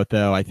quick note,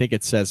 though. I think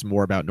it says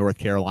more about North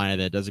Carolina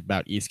than it does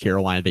about East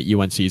Carolina that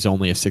UNC is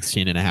only a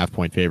 16.5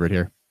 point favorite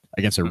here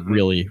against a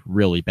really,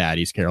 really bad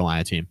East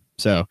Carolina team.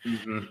 So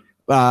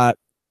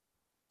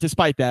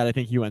despite that, I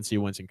think UNC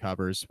wins and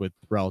covers with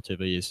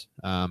relative ease.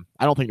 I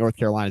don't think North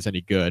Carolina is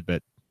any good,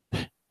 but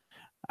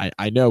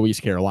I know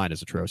East Carolina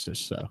is atrocious.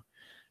 So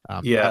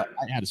I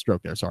had a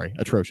stroke there. Sorry.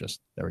 Atrocious.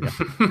 There we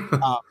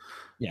go.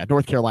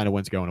 North Carolina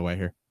wins going away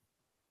here.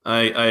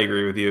 I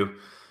agree with you.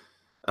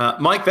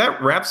 Mike,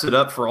 that wraps it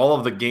up for all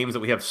of the games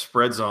that we have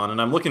spreads on.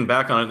 And I'm looking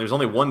back on it. There's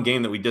only one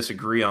game that we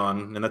disagree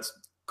on, and that's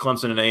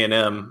Clemson and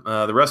A&M.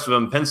 The rest of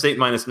them, Penn State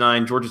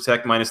 -9, Georgia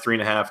Tech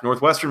 -3.5,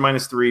 Northwestern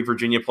 -3,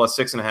 Virginia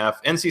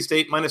 +6.5, NC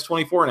State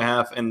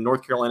 -24.5, and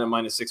North Carolina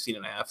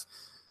 -16.5.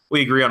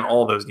 We agree on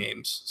all those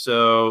games.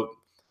 So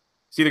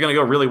it's either going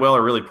to go really well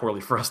or really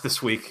poorly for us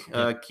this week.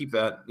 Keep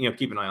an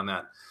eye on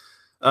that.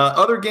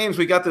 Other games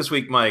we got this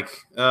week, Mike,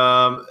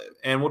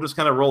 and we'll just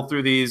kind of roll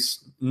through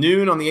these.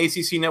 Noon on the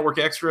ACC Network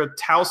Extra,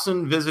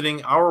 Towson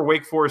visiting our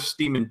Wake Forest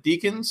Demon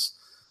Deacons.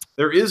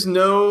 There is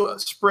no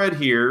spread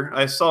here.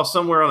 I saw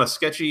somewhere on a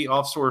sketchy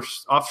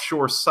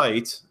offshore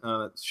site.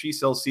 She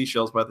sells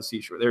seashells by the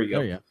seashore. There you go.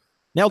 There you go.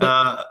 Nailed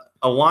it.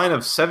 A line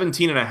of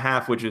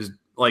 17.5, which is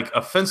like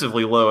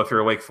offensively low if you're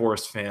a Wake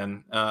Forest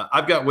fan.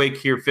 I've got Wake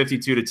here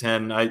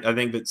 52-10. I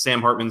think that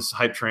Sam Hartman's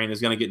hype train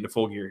is going to get into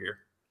full gear here.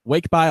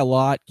 Wake by a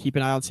lot. Keep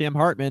an eye on Sam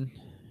Hartman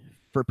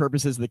for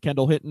purposes of the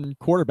Kendall Hinton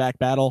quarterback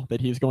battle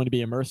that he's going to be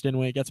immersed in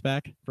when he gets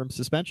back from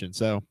suspension.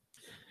 So,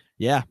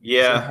 yeah.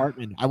 Sam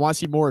Hartman. I want to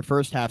see more at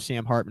first half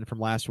Sam Hartman from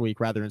last week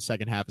rather than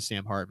second half of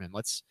Sam Hartman.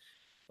 Let's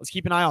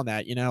keep an eye on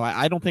that.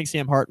 I don't think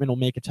Sam Hartman will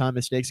make a ton of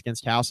mistakes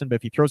against Towson, but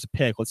if he throws a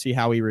pick, let's see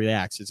how he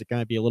reacts. Is it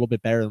going to be a little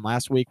bit better than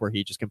last week where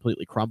he just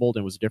completely crumbled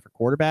and was a different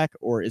quarterback?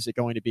 Or is it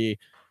going to be,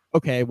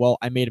 okay, well,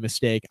 I made a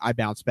mistake, I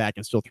bounced back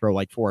and still throw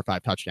like 4 or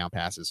 5 touchdown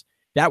passes?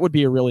 That would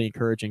be a really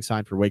encouraging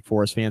sign for Wake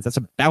Forest fans. That's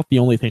about the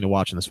only thing to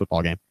watch in this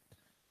football game.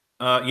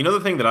 The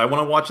thing that I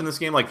want to watch in this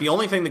game, like the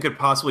only thing that could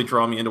possibly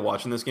draw me into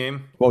watching this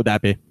game. What would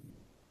that be?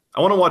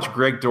 I want to watch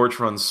Greg Dortch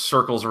run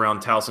circles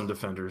around Towson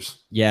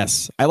defenders.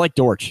 Yes, I like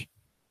Dortch.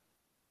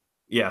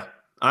 Yeah,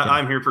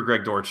 I'm here for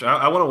Greg Dortch.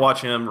 I want to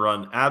watch him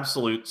run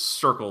absolute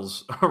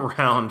circles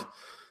around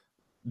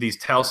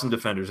these Towson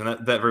defenders, and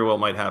that very well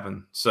might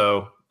happen.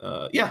 So,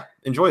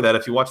 enjoy that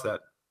if you watch that.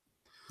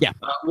 Yeah.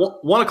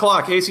 1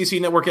 o'clock, ACC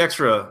Network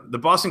Extra. The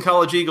Boston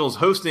College Eagles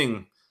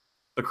hosting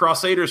the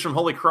Crusaders from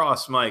Holy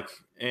Cross, Mike.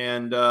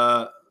 And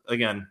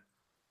again,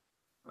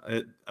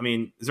 I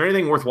mean, is there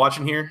anything worth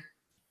watching here?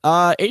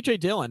 AJ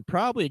Dillon,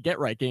 probably a get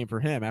right game for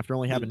him after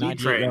only having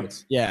 98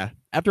 yards. Yeah,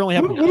 after only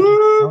having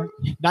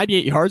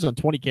 98 yards on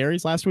 20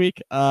 carries last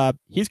week.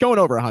 He's going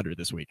over 100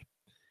 this week.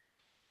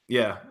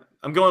 Yeah,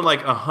 I'm going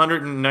like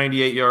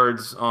 198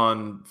 yards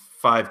on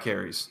 5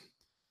 carries.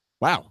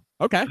 Wow.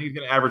 Okay. I think he's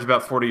going to average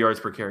about 40 yards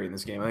per carry in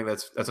this game. I think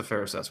that's a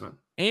fair assessment.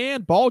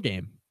 And ball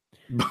game.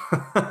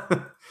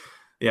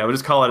 Yeah, we'll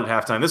just call it at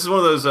halftime. This is one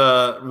of those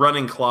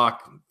running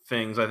clock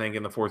things, I think,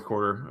 in the fourth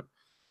quarter.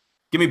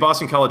 Give me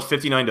Boston College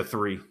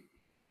 59-3.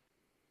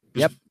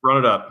 Just run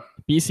it up.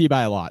 BC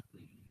by a lot.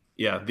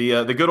 Yeah,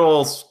 the good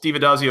old Steve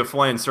Addazio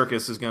flying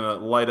circus is going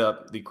to light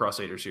up the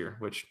Crusaders here,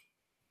 which,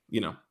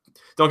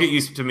 don't get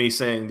used to me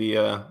saying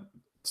the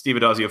Steve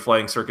Addazio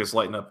flying circus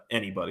lighting up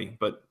anybody,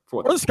 but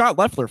or the Scott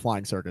Leffler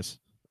flying circus.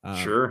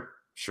 Sure.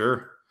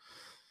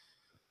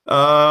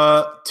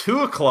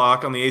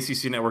 2:00 on the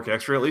ACC Network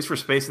Extra, at least we're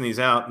spacing these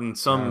out in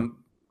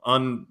some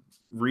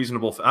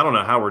unreasonable. I don't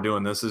know how we're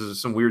doing this. This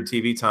is some weird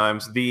TV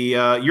times.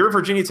 The your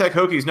Virginia Tech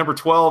Hokies, number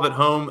 12 at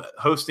home,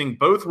 hosting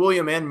both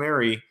William and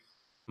Mary.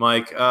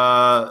 Mike,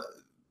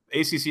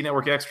 ACC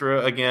Network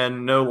Extra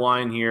again. No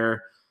line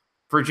here.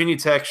 Virginia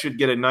Tech should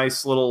get a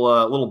nice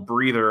little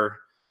breather.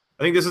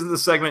 I think this is the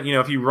segment.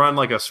 If you run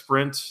like a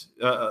sprint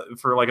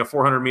for like a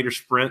 400-meter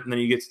sprint, and then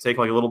you get to take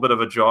like a little bit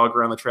of a jog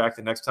around the track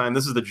the next time.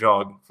 This is the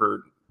jog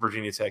for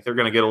Virginia Tech. They're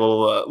going to get a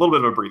little bit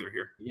of a breather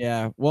here.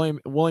 Yeah,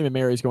 William and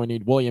Mary is going to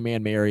need William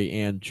and Mary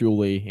and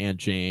Julie and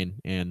Jane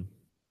and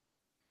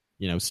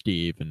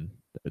Steve, and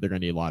they're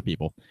going to need a lot of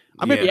people.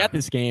 I'm going to be at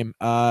this game.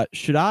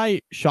 Should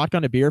I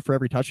shotgun a beer for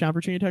every touchdown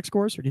Virginia Tech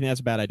scores, or do you think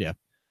that's a bad idea?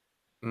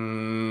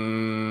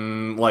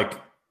 Like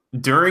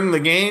during the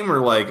game,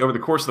 or like over the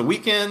course of the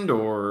weekend,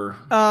 or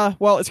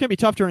well, it's gonna be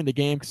tough during the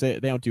game because they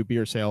don't do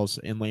beer sales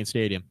in Lane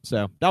Stadium,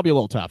 so that'll be a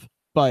little tough.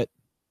 But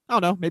I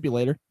don't know, maybe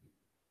later.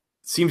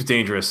 Seems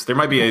dangerous. There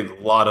might be a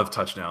lot of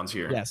touchdowns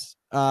here. Yes.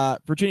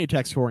 Virginia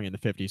Tech scoring in the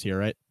 50s here,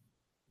 right?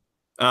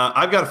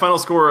 I've got a final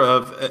score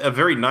of a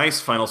very nice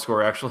final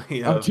score,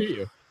 actually. Oh, to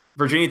you.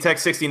 Virginia Tech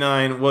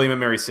 69, William and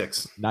Mary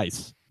 6.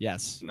 Nice.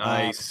 Yes.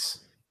 Nice.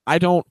 I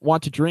don't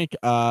want to drink.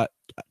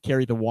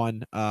 Carry the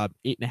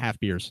 8.5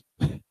 beers.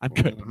 I'm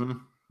good. Mm-hmm.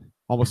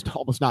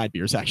 Almost 9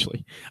 beers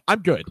actually.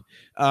 I'm good.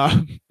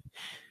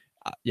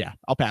 Yeah,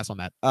 I'll pass on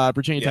that.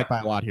 Virginia Tech by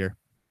a lot here.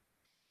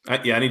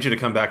 I need you to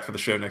come back for the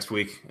show next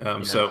week.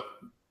 So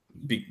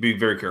be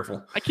very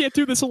careful. I can't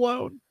do this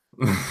alone.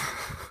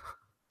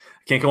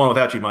 Can't go on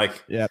without you,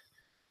 Mike. Yeah.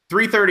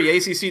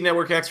 3:30 ACC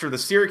Network Extra. The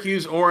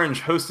Syracuse Orange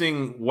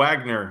hosting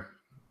Wagner.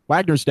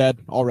 Wagner's dead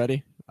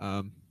already.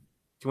 Can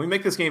we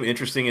make this game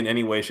interesting in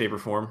any way, shape, or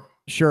form?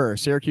 Sure.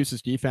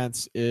 Syracuse's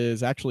defense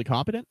is actually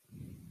competent.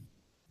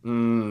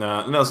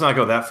 No, let's not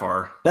go that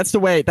far. That's the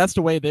way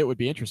that it would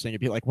be interesting.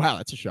 It'd be like, wow,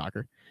 that's a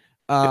shocker.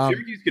 If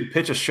Syracuse could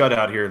pitch a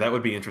shutout here, that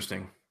would be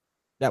interesting.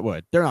 That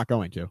would. They're not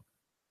going to.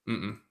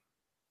 Mm-mm.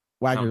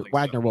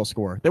 Wagner will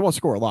score. They won't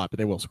score a lot, but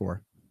they will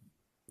score.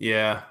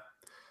 Yeah.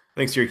 I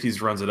think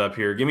Syracuse runs it up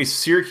here. Give me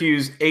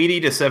Syracuse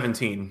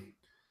 80-17.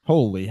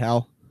 Holy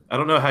hell. I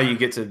don't know how you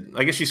get to –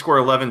 I guess you score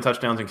 11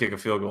 touchdowns and kick a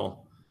field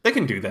goal. They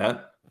can do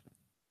that.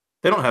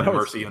 They don't have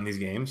mercy on these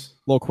games.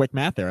 A little quick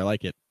math there. I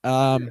like it.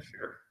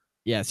 Sure.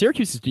 Yeah,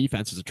 Syracuse's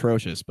defense is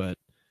atrocious, but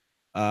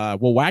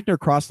will Wagner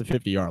cross the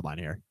 50-yard line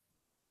here?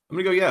 I'm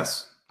going to go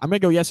yes. I'm going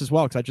to go yes as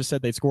well because I just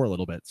said they'd score a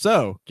little bit.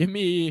 So give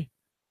me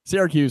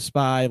Syracuse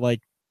by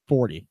like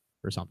 40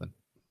 or something.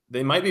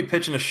 They might be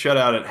pitching a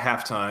shutout at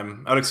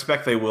halftime. I would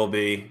expect they will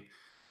be.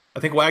 I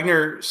think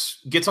Wagner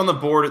gets on the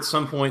board at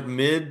some point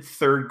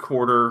mid-third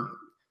quarter,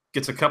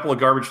 gets a couple of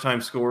garbage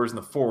time scores in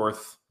the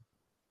fourth,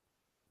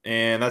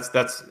 and that's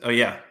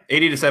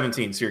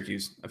 80-17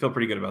 Syracuse. I feel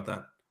pretty good about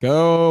that.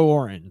 Go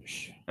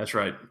Orange. That's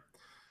right.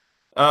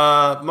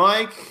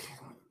 Mike,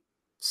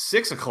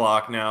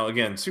 6:00 now.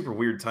 Again, super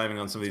weird timing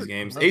on some of these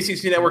games.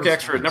 ACC Network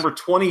Extra at number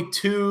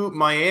 22,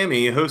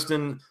 Miami,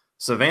 hosting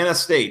Savannah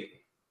State.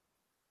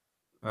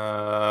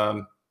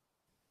 Get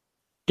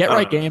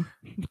right game.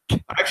 I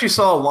actually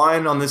saw a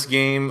line on this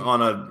game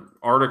on an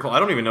article. I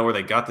don't even know where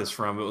they got this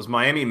from. It was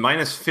Miami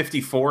minus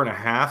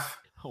 54.5.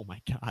 Oh my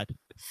God.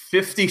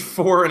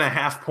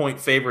 54.5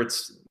 point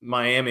favorites,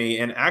 Miami.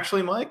 And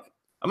actually, Mike,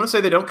 I'm going to say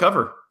they don't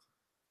cover.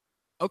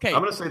 Okay.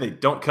 I'm going to say they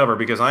don't cover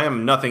because I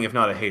am nothing if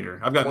not a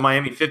hater. I've got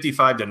Miami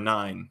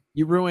 55-9.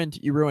 You ruined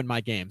my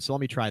game. So let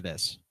me try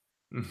this.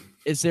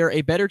 Is there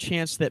a better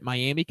chance that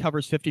Miami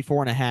covers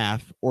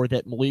 54.5 or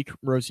that Malik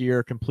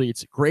Rozier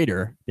completes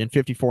greater than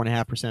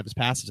 54.5% of his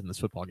passes in this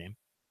football game?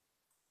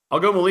 I'll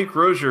go Malik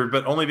Rozier,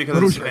 but only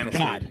because it's Savannah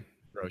State.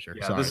 Rozier,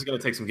 yeah, sorry. This is going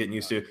to take some getting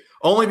used to.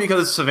 Only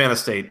because it's Savannah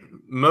State.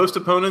 Most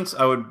opponents,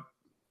 I would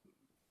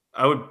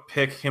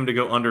pick him to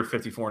go under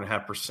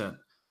 54.5%.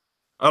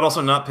 I'd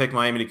also not pick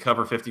Miami to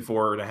cover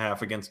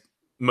 54.5 against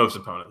most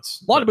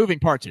opponents. A lot of moving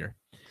parts here.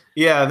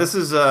 Yeah, this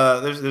is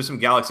there's some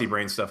galaxy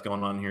brain stuff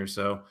going on here,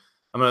 so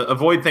I'm going to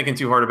avoid thinking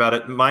too hard about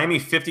it. Miami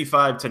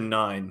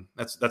 55-9.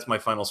 That's my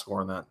final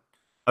score on that.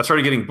 I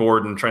started getting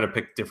bored and trying to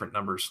pick different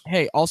numbers.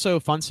 Hey, also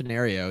fun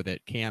scenario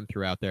that Cam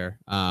threw out there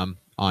on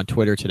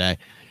Twitter today.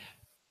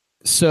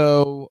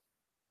 So,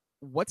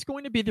 what's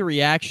going to be the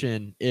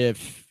reaction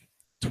if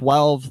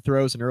 12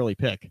 throws an early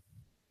pick?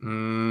 Because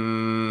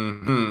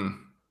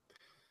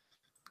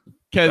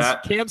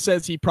Cam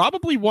says he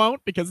probably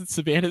won't because it's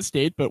Savannah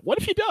State, but what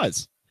if he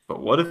does?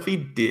 But what if he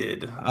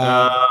did?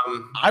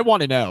 I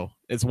want to know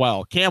as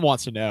well. Cam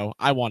wants to know.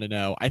 I want to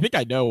know. I think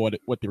I know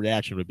what the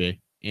reaction would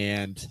be,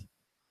 and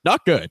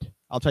not good.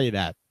 I'll tell you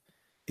that.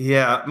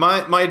 Yeah,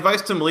 my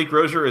advice to Malik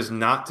Rozier is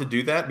not to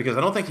do that because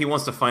I don't think he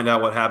wants to find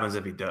out what happens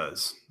if he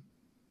does.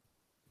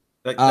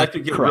 That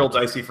could get real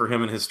dicey for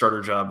him and his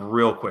starter job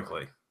real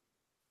quickly.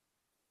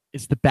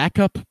 Is the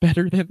backup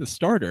better than the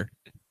starter?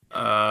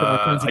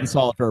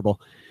 Solid verbal.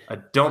 I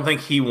don't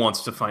think he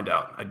wants to find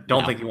out.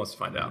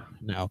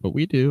 No, but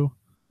we do.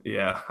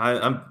 Yeah,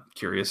 I'm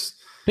curious.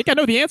 I think I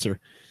know the answer.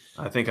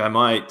 I think I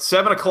might.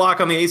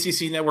 7:00 on the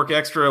ACC Network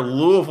Extra.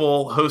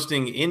 Louisville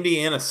hosting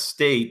Indiana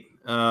State.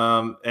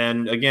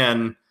 And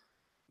again,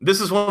 this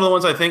is one of the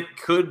ones I think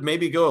could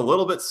maybe go a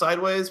little bit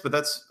sideways, but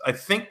that's, I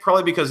think,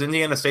 probably because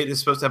Indiana State is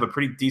supposed to have a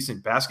pretty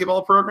decent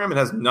basketball program. It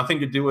has nothing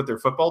to do with their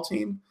football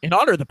team. In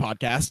honor of the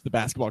podcast, the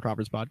Basketball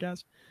Conference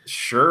podcast.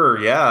 Sure,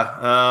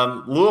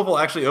 yeah. Louisville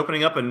actually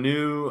opening up a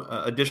new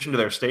addition to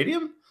their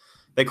stadium.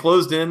 They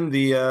closed in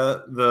the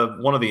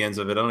one of the ends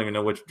of it. I don't even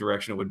know which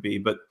direction it would be,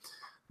 but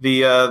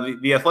the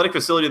athletic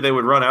facility they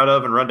would run out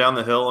of and run down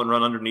the hill and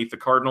run underneath the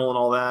Cardinal and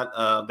all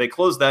that. They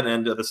closed that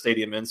end of the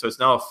stadium in, so it's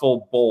now a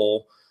full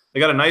bowl. They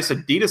got a nice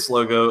Adidas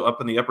logo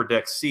up in the upper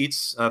deck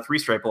seats,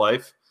 three-stripe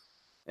life.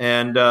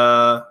 And,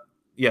 I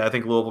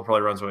think Louisville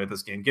probably runs away with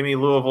this game. Give me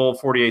Louisville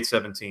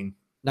 48-17.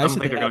 I don't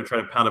think they're going to try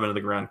to pound them into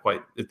the ground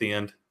quite at the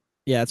end.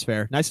 Yeah, that's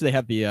fair. Nice that they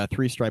have the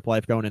three-stripe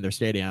life going in their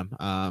stadium.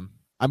 I'm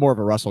more of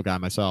a Russell guy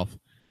myself.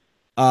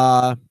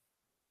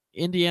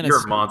 Indiana.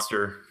 You're a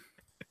monster.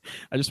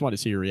 I just want to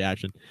see your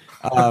reaction.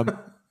 God,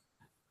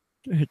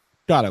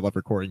 I love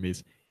recording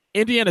these.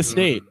 Indiana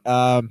State.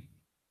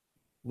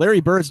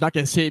 Larry Bird's not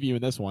going to save you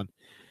in this one.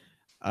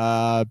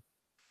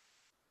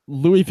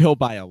 Louisville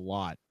by a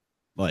lot.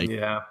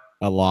 A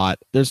lot.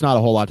 There's not a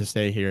whole lot to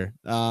say here.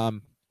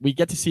 We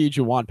get to see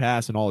Juwan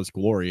pass in all his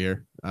glory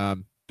here.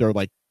 There are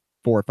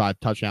 4 or 5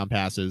 touchdown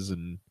passes,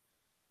 and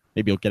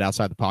maybe he'll get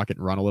outside the pocket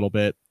and run a little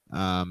bit.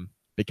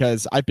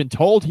 Because I've been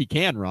told he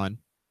can run.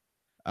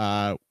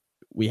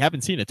 We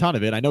haven't seen a ton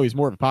of it. I know he's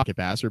more of a pocket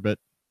passer, but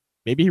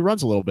maybe he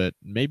runs a little bit.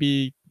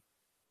 Maybe,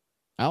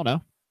 I don't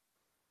know.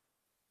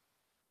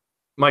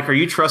 Mike, are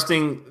you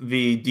trusting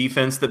the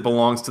defense that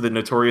belongs to the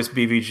notorious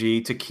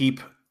BVG to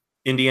keep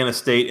Indiana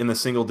State in the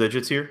single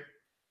digits here?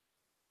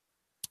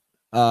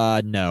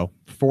 No.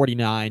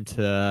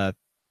 49-13.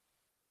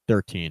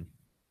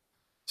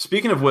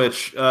 Speaking of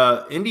which,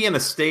 Indiana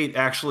State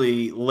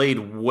actually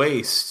laid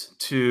waste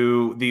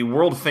to the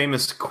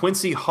world-famous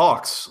Quincy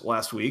Hawks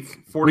last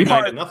week,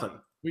 49-0.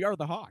 We are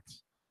the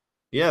Hawks.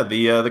 Yeah,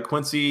 the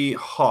Quincy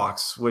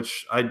Hawks,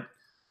 which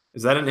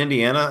is that in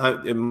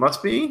Indiana? It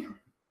must be.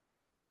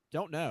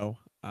 Don't know.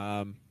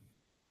 Is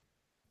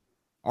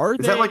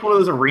that like one of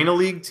those Arena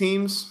League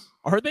teams?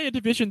 Are they a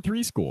Division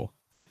III school?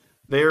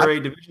 They are a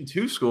Division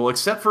II school,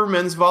 except for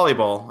men's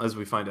volleyball, as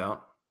we find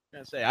out.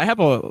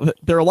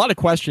 There are a lot of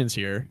questions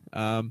here.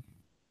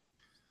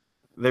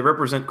 They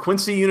represent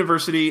Quincy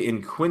University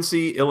in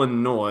Quincy,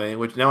 Illinois,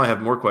 which now I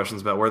have more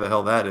questions about where the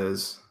hell that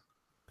is.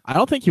 I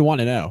don't think you want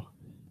to know.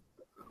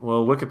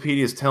 Well,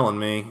 Wikipedia is telling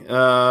me.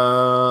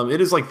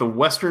 It is like the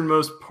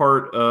westernmost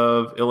part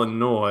of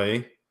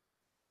Illinois,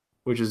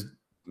 which is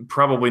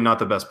probably not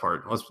the best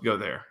part. Let's go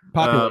there.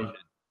 Population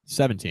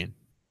 17.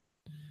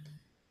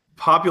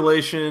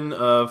 Population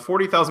of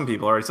 40,000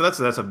 people. All right, so that's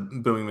a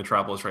booming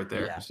metropolis right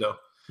there. Yeah. So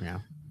yeah.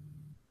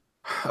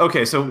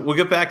 Okay, so we'll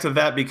get back to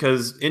that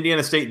because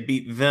Indiana State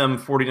beat them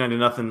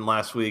 49-0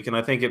 last week, and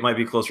I think it might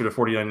be closer to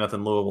 49-0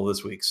 Louisville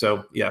this week.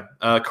 So yeah,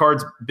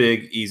 Cards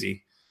big,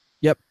 easy.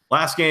 Yep.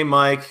 Last game,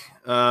 Mike,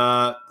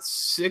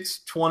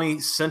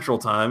 6:20 Central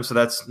Time, so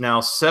that's now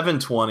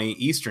 7:20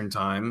 Eastern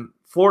Time.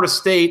 Florida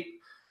State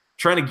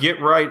trying to get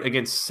right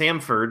against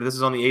Samford. This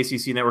is on the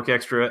ACC Network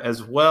Extra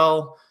as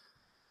well.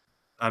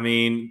 I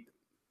mean,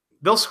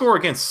 they'll score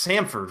against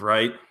Samford,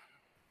 right?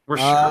 We're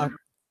sure.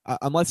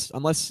 Unless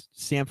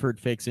Samford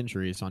fakes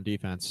injuries on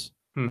defense.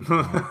 then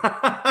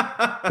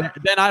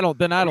I don't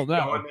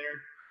know.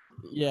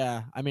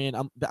 Yeah, I mean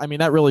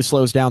that really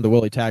slows down the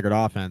Willie Taggart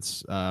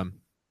offense.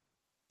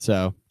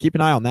 So keep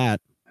an eye on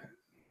that.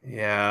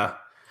 Yeah.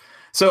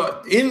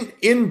 So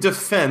in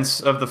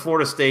defense of the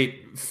Florida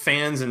State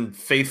fans and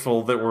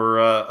faithful that were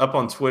up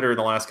on Twitter in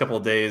the last couple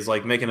of days,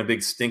 making a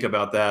big stink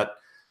about that.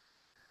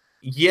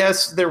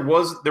 Yes, there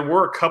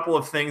were a couple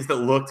of things that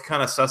looked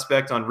kind of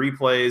suspect on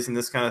replays and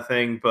this kind of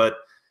thing, but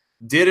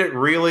did it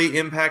really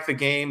impact the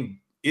game?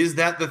 Is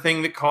that the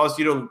thing that caused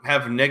you to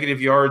have negative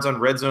yards on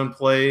red zone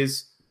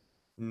plays?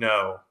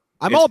 No.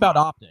 I'm all about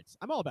optics.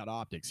 I'm all about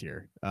optics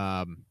here.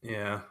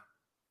 Yeah.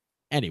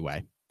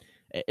 Anyway,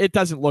 it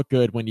doesn't look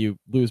good when you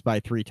lose by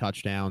 3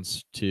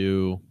 touchdowns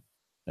to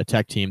a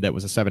Tech team that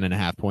was a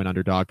 7.5 point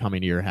underdog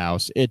coming to your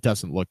house. It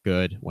doesn't look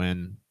good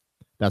when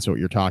that's what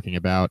you're talking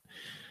about.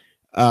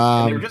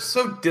 And they were just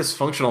so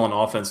dysfunctional on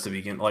offense to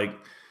begin. Like,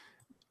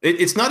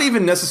 it's not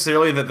even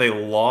necessarily that they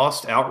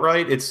lost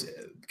outright. It's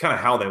kind of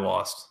how they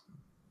lost.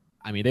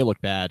 I mean, they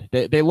looked bad.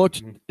 They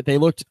looked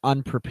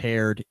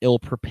unprepared,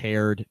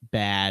 ill-prepared,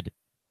 bad,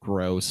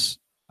 gross.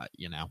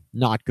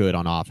 Not good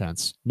on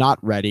offense. Not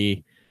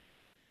ready.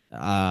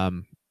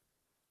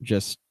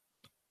 Just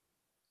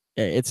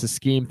it's a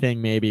scheme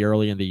thing. Maybe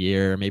early in the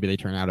year, maybe they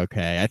turn out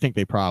okay. I think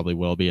they probably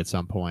will be at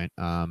some point.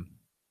 I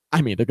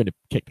mean, they're going to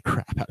kick the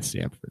crap out of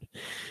Stanford.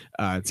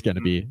 It's going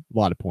to be a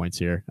lot of points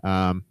here.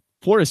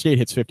 Florida State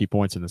hits 50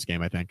 points in this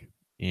game, I think,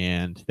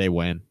 and they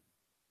win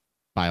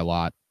by a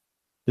lot.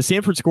 Does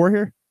Stanford score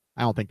here?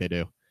 I don't think they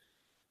do.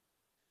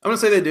 I'm going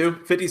to say they do.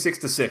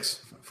 56-6,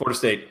 Florida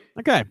State.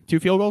 Okay.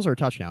 2 field goals or a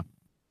touchdown?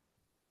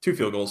 2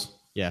 field goals.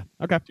 Yeah.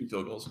 Okay. 2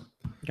 field goals.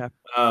 Okay.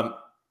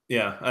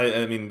 Yeah.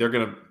 I mean,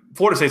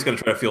 Florida State's going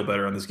to try to feel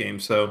better on this game.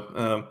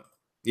 So,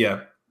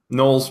 yeah.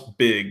 Noles,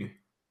 big.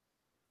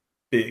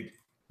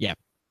 Yeah.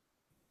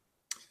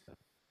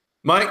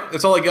 Mike,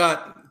 that's all I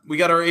got. We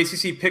got our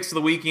ACC picks of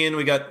the weekend.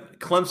 We got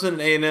Clemson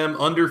and A&M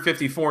under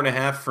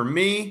 54.5 for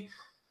me.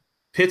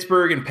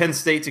 Pittsburgh and Penn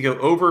State to go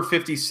over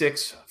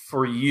 56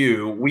 for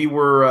you. We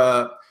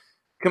were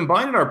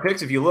combining our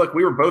picks. If you look,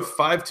 we were both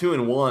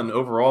 5-2-1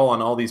 overall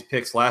on all these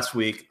picks last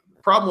week.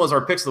 The problem was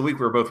our picks of the week,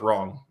 we were both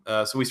wrong.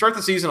 So we start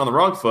the season on the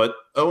wrong foot,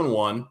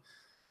 0-1.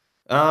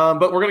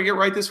 But we're going to get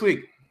right this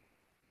week.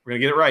 We're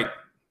going to get it right.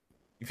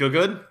 You feel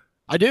good?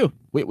 I do.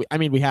 I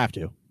mean, we have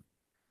to.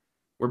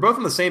 We're both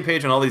on the same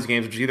page on all these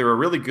games, which is either a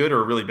really good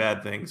or a really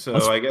bad thing.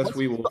 So I guess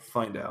we will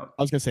find out.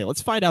 I was going to say,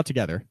 let's find out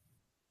together.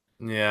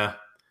 Yeah.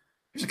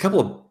 There's a couple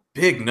of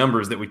big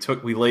numbers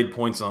that we laid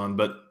points on,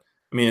 but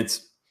I mean,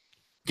 it's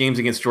games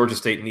against Georgia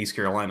State and East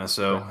Carolina.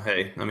 So,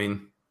 Hey, I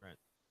mean,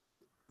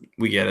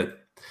 we get it.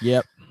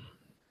 Yep.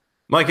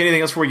 Mike, anything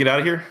else before we get out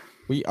of here?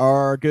 We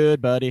are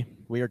good, buddy.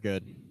 We are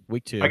good.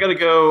 Week 2. I got to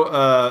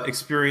go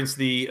experience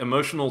the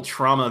emotional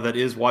trauma that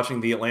is watching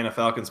the Atlanta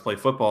Falcons play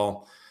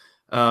football.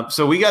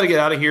 So we got to get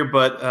out of here,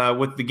 but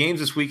with the games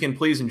this weekend,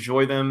 please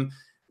enjoy them.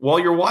 While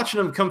you're watching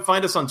them, come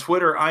find us on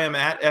Twitter. I am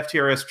at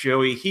FTRS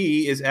Joey.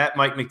 He is at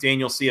Mike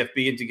McDaniel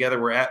CFB, and together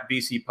we're at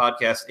BC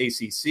Podcast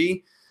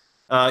ACC.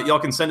 Y'all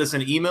can send us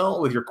an email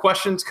with your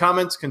questions,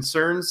 comments,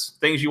 concerns,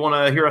 things you want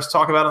to hear us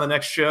talk about on the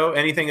next show,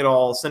 anything at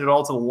all. Send it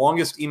all to the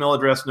longest email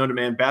address known to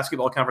man,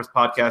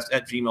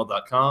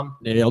 basketballconferencepodcast@gmail.com.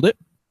 Nailed it.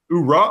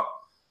 Hoorah.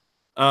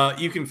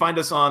 You can find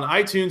us on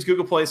iTunes,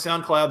 Google Play,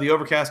 SoundCloud, the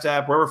Overcast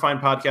app, wherever fine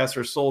podcasts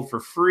are sold for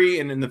free,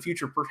 and in the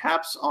future,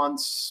 perhaps on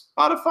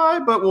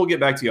Spotify, but we'll get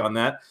back to you on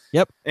that.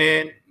 Yep.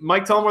 And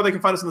Mike, tell them where they can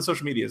find us on the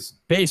social medias.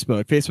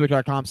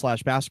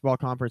 Facebook.com/basketball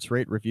conference,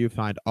 rate, review,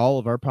 find all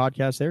of our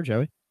podcasts there,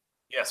 Joey.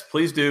 Yes,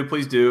 please do.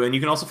 Please do. And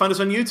you can also find us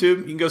on YouTube.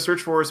 You can go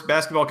search for us,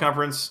 Basketball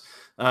Conference.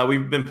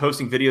 We've been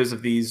posting videos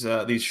of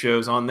these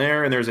shows on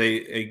there, and there's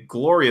a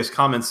glorious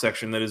comments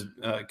section that is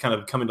kind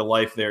of coming to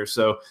life there.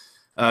 So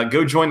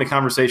go join the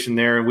conversation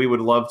there, and we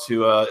would love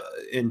to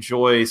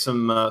enjoy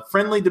some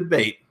friendly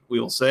debate, we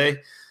will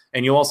say.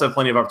 And you'll also have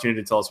plenty of opportunity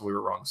to tell us if we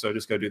were wrong. So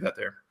just go do that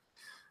there.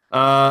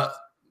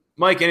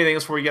 Mike, anything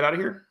else before we get out of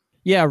here?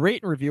 Yeah,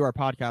 rate and review our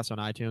podcast on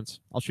iTunes.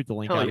 I'll shoot the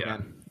link out again. Yeah.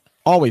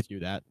 Always do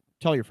that.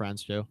 Tell your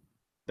friends, Joe.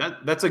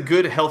 That's a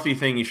good, healthy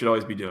thing you should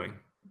always be doing.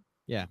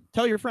 Yeah.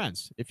 Tell your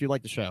friends if you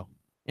like the show.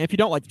 And if you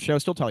don't like the show,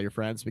 still tell your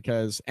friends,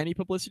 because any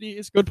publicity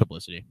is good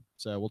publicity.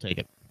 So we'll take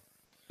it.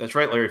 That's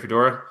right, Larry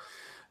Fedora.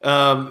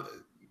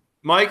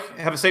 Mike,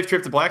 have a safe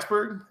trip to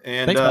Blacksburg,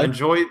 and Thanks,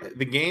 enjoy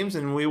the games.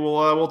 And we will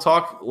we'll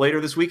talk later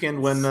this weekend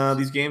when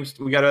these games,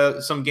 we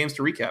got some games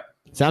to recap.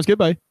 Sounds good,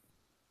 buddy.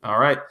 All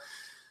right.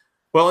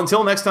 Well,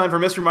 until next time, for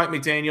Mr. Mike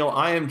McDaniel,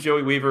 I am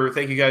Joey Weaver.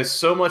 Thank you guys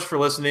so much for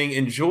listening.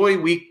 Enjoy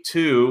week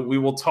 2. We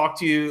will talk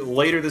to you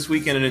later this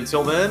weekend. And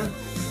until then,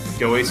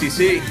 go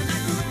ACC.